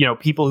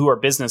 people who are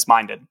business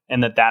minded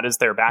and that is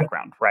their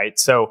background. Right.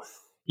 So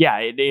yeah,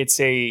 it's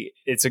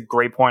a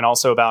great point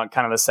also about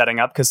kind of the setting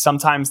up, because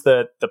sometimes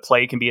the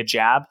play can be a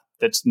jab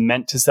that's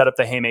meant to set up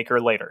the haymaker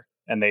later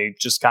and they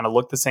just kind of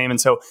look the same. And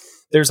so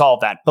there's all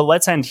of that. But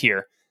let's end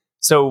here.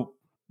 So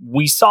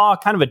we saw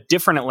kind of a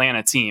different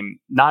Atlanta team,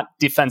 not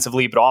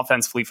defensively, but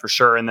offensively for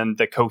sure. And then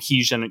the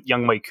cohesion,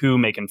 Younghoe Koo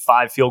making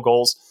 5 field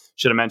goals.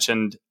 Should have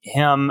mentioned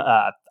him.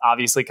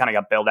 Obviously kind of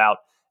got bailed out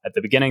at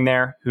the beginning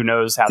there. Who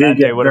knows how that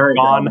day would have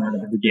gone.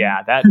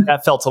 Yeah,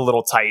 that felt a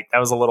little tight. That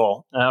was a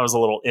little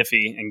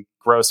iffy and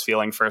gross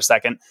feeling for a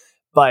second.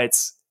 But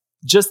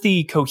just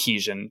the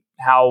cohesion,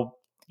 how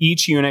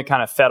each unit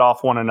kind of fed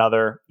off one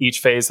another, each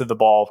phase of the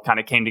ball kind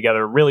of came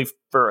together really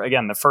for,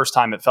 again, the first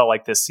time it felt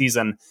like this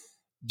season.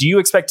 Do you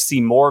expect to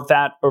see more of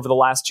that over the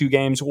last 2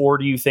 games, or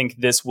do you think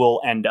this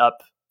will end up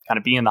kind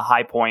of being the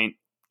high point?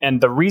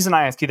 And the reason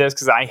I ask you this,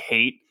 because I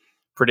hate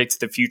predict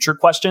the future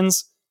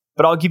questions,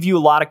 but I'll give you a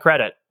lot of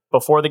credit.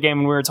 Before the game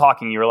when we were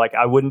talking, you were like,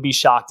 I wouldn't be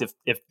shocked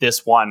if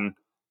this one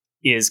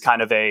is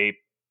kind of a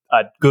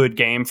good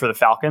game for the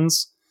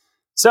Falcons.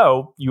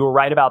 So you were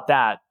right about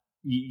that.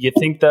 You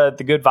think the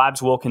good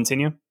vibes will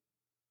continue?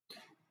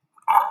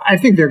 I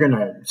think they're going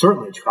to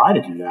certainly try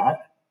to do that.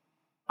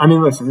 I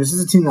mean, listen, this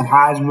is a team that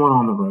has won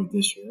on the road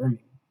this year. I mean,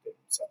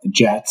 it's at the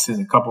Jets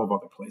and a couple of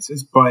other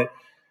places, but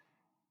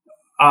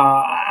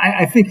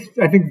I think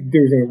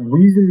there's a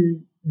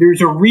reason.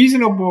 There's a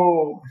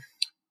reasonable.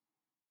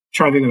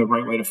 Trying to think of the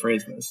right way to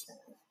phrase this.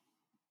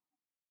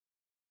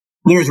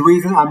 There's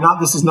reason.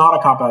 This is not a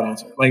cop-out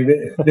answer. Like,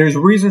 there's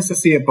reasons to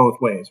see it both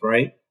ways,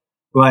 right?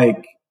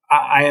 Like,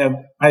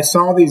 I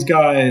saw these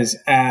guys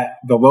at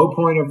the low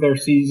point of their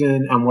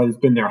season and what has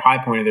been their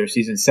high point of their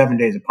season 7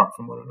 days apart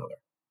from one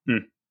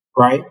another.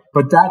 Right?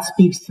 But that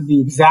speaks to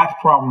the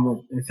exact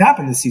problem that's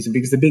happened this season,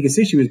 because the biggest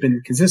issue has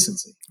been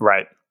consistency.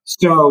 Right.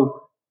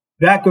 So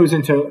that goes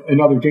into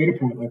another data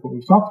point, like what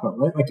we've talked about,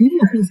 right? Like, even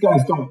if these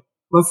guys don't,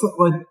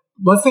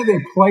 let's say they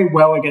play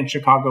well against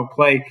Chicago,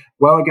 play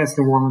well against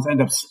New Orleans,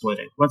 end up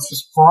splitting. Let's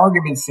just, for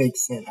argument's sake,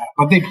 say that.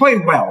 But they play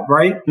well,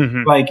 right?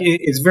 Mm-hmm. Like,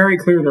 it's very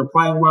clear they're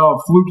playing well.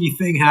 A fluky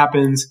thing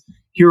happens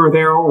here or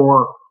there,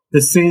 or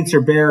the Saints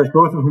or Bears,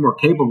 both of whom are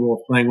capable of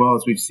playing well,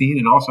 as we've seen,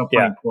 and also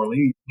playing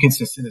poorly,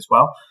 consistent as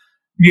well.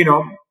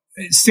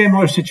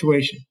 Similar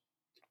situation.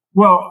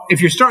 Well, if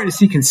you're starting to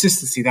see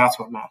consistency, that's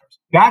what matters.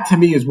 That, to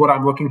me, is what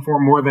I'm looking for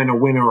more than a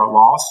win or a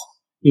loss.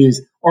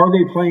 Is, are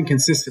they playing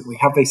consistently?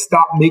 Have they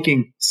stopped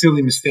making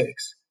silly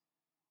mistakes?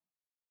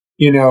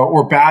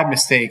 Or bad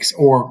mistakes,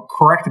 or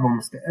correctable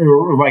mistakes,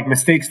 or like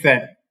mistakes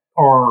that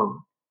are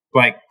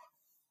like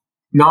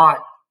not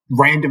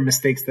random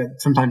mistakes that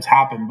sometimes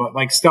happen, but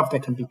like stuff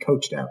that can be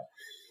coached out.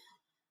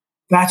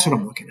 That's what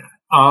I'm looking at.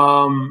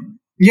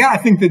 I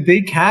think that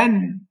they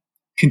can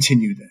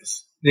continue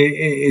this.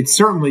 It's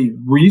certainly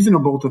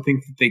reasonable to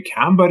think that they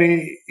can, but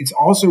it's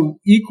also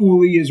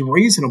equally as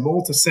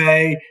reasonable to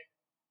say,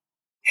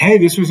 hey,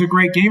 this was a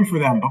great game for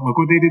them, but look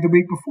what they did the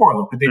week before.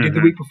 Look what they did the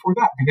week before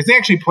that. Because they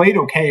actually played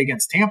okay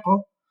against Tampa.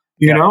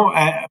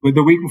 But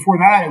the week before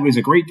that, it was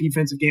a great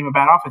defensive game, a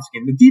bad offensive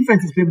game. The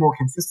defense has been more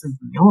consistent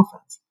than the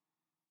offense.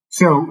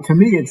 So to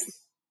me, it's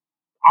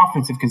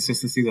offensive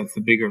consistency that's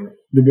the bigger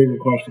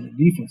question than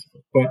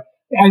defensive. But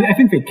I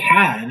think they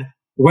can.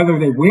 Whether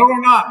they will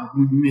or not,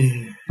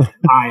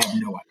 I have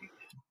no idea.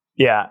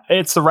 Yeah,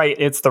 it's the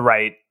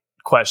right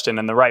question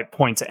and the right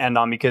point to end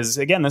on, because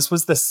again, this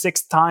was the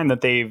 6th time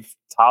that they've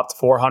topped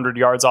 400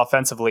 yards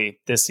offensively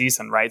this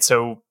season, right?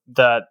 So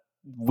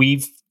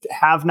we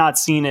have not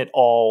seen it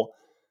all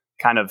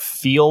kind of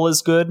feel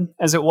as good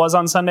as it was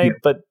on Sunday,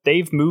 but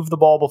they've moved the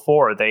ball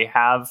before. They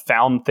have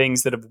found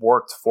things that have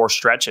worked for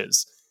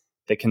stretches.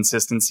 The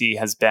consistency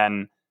has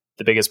been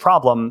the biggest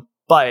problem,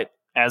 but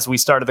as we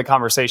started the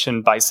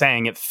conversation by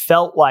saying, it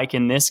felt like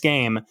in this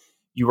game,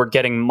 you were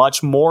getting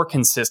much more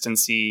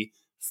consistency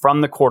from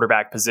the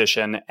quarterback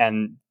position,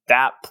 and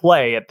that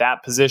play at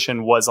that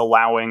position was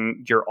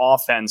allowing your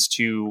offense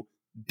to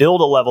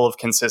build a level of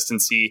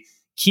consistency,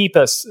 keep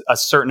a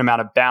certain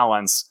amount of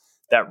balance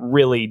that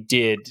really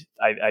did,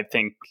 I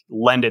think,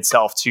 lend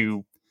itself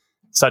to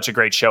such a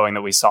great showing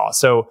that we saw.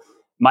 So,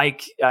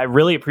 Mike, I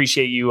really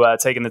appreciate you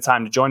taking the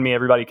time to join me.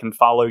 Everybody can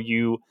follow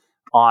you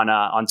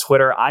on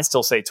Twitter. I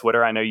still say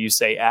Twitter. I know you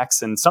say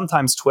X and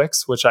sometimes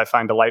Twix, which I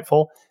find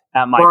delightful.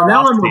 At Mike Rothstein.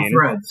 Now I'm on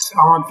Threads. I'm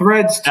on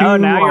Threads too. Oh,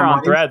 now you're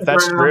on Threads. Instagram.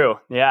 That's true.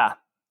 Yeah.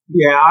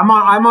 Yeah, I'm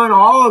on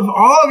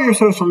all of your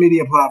social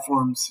media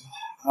platforms.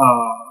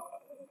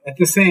 At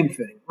the same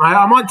thing.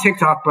 I'm on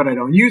TikTok, but I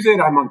don't use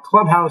it. I'm on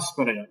Clubhouse,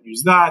 but I don't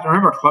use that.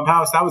 Remember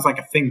Clubhouse? That was like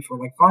a thing for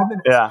like 5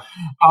 minutes. Yeah.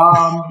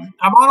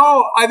 I'm on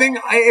all. I think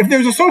if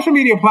there's a social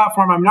media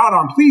platform I'm not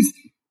on, please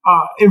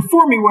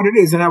inform me what it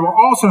is, and I will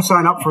also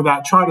sign up for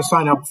that. Try to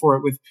sign up for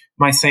it with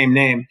my same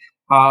name,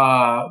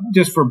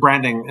 just for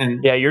branding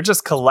and you're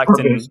just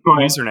collecting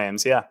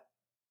usernames.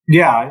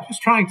 Yeah,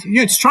 just trying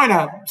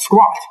to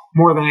squat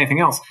more than anything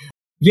else.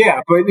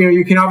 Yeah, but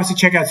you can obviously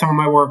check out some of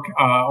my work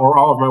or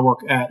all of my work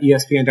at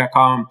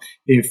ESPN.com.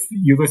 If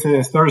you listen to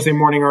this Thursday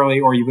morning early,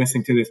 or you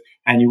listening to this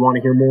and you want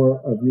to hear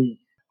more of me,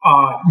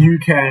 you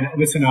can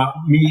listen to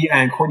me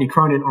and Courtney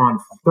Cronin on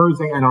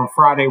Thursday, and on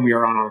Friday we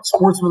are on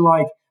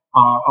Sportsmanlike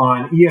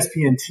on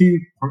ESPN2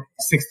 from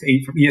 6 to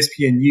 8, from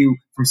ESPNU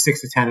from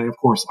 6 to 10, and of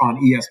course on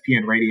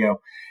ESPN Radio.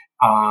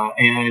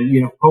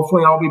 And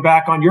hopefully I'll be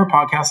back on your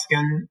podcast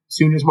again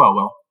soon as well.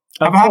 Will,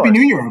 have a happy New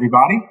Year,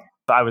 everybody.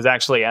 I was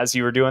actually, as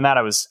you were doing that,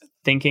 I was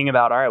thinking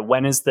about, all right,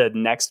 when is the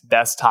next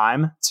best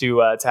time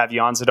to have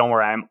you on? So don't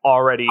worry,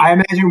 I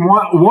imagine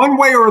one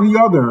way or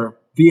the other,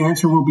 the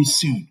answer will be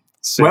soon.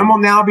 When will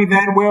now be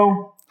then,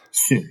 Will?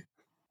 Soon.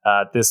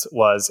 This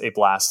was a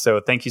blast. So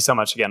thank you so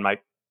much again,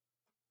 Mike.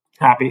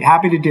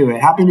 Happy to do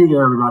it. Happy New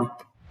Year, everybody.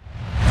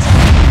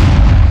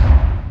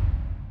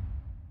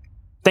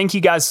 Thank you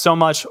guys so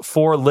much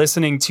for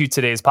listening to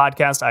today's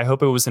podcast. I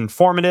hope it was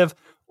informative.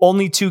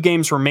 Only 2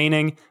 games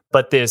remaining,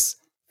 but this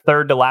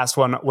third to last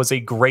one was a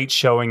great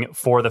showing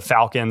for the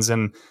Falcons.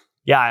 And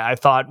yeah, I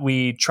thought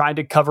we tried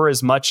to cover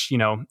as much,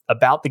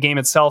 about the game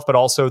itself, but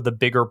also the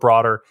bigger,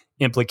 broader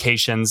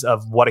implications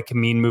of what it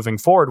can mean moving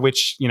forward,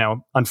 which,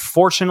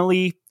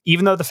 unfortunately,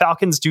 even though the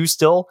Falcons do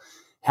still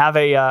have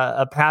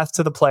a path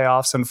to the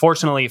playoffs,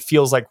 unfortunately, it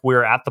feels like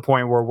we're at the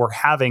point where we're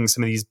having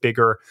some of these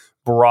bigger,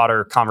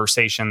 broader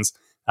conversations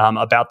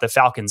about the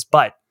Falcons.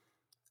 But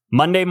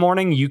Monday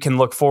morning, you can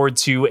look forward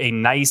to a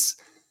nice,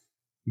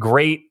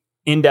 great,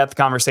 in-depth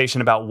conversation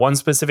about one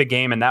specific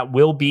game, and that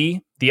will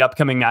be the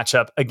upcoming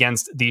matchup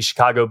against the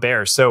Chicago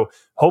Bears. So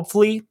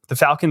hopefully the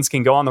Falcons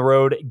can go on the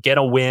road, get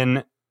a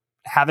win.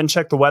 Haven't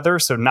checked the weather,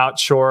 so not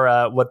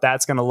sure what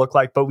that's going to look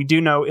like, but we do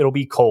know it'll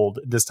be cold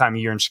this time of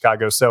year in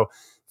Chicago. So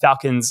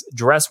Falcons,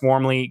 dress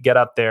warmly, get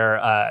up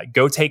there,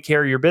 go take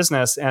care of your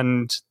business,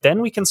 and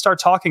then we can start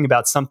talking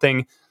about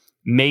something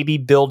maybe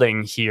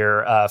building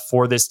here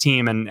for this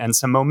team and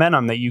some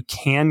momentum that you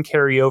can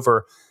carry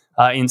over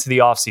into the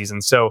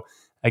offseason. So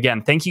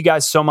again, thank you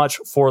guys so much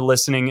for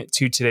listening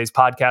to today's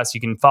podcast. You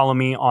can follow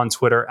me on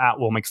Twitter at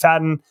Will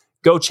McFadden.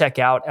 Go check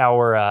out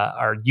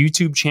our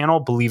YouTube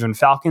channel, Believe in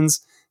Falcons,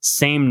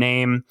 same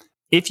name.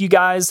 If you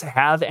guys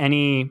have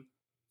any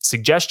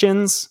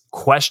suggestions,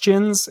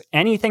 questions,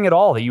 anything at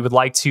all that you would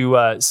like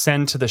to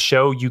send to the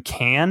show, you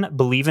can.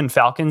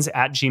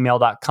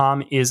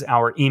 BelieveInFalcons@gmail.com is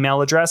our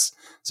email address.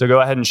 So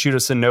go ahead and shoot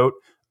us a note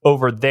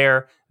over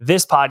there.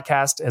 This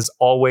podcast, as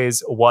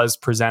always, was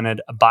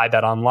presented by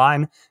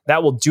BetOnline.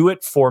 That will do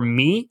it for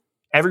me.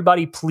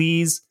 Everybody,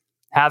 please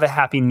have a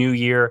happy new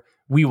year.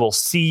 We will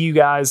see you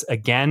guys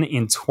again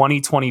in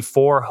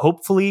 2024,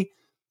 hopefully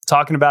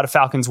talking about a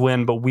Falcons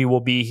win, but we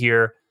will be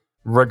here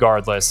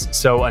regardless.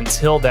 So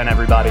until then,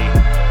 everybody,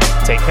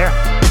 take care.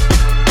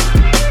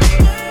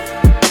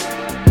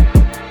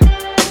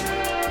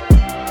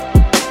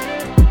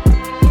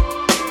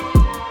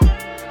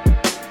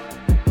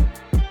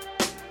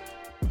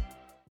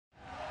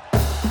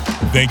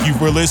 Thank you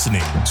for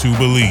listening to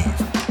Believe.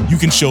 You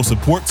can show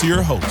support to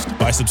your host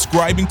by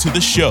subscribing to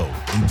the show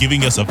and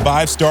giving us a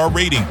 5-star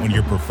rating on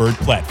your preferred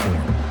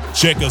platform.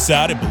 Check us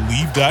out at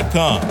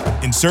Believe.com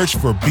and search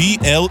for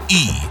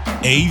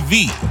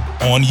BLEAV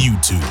on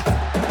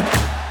YouTube.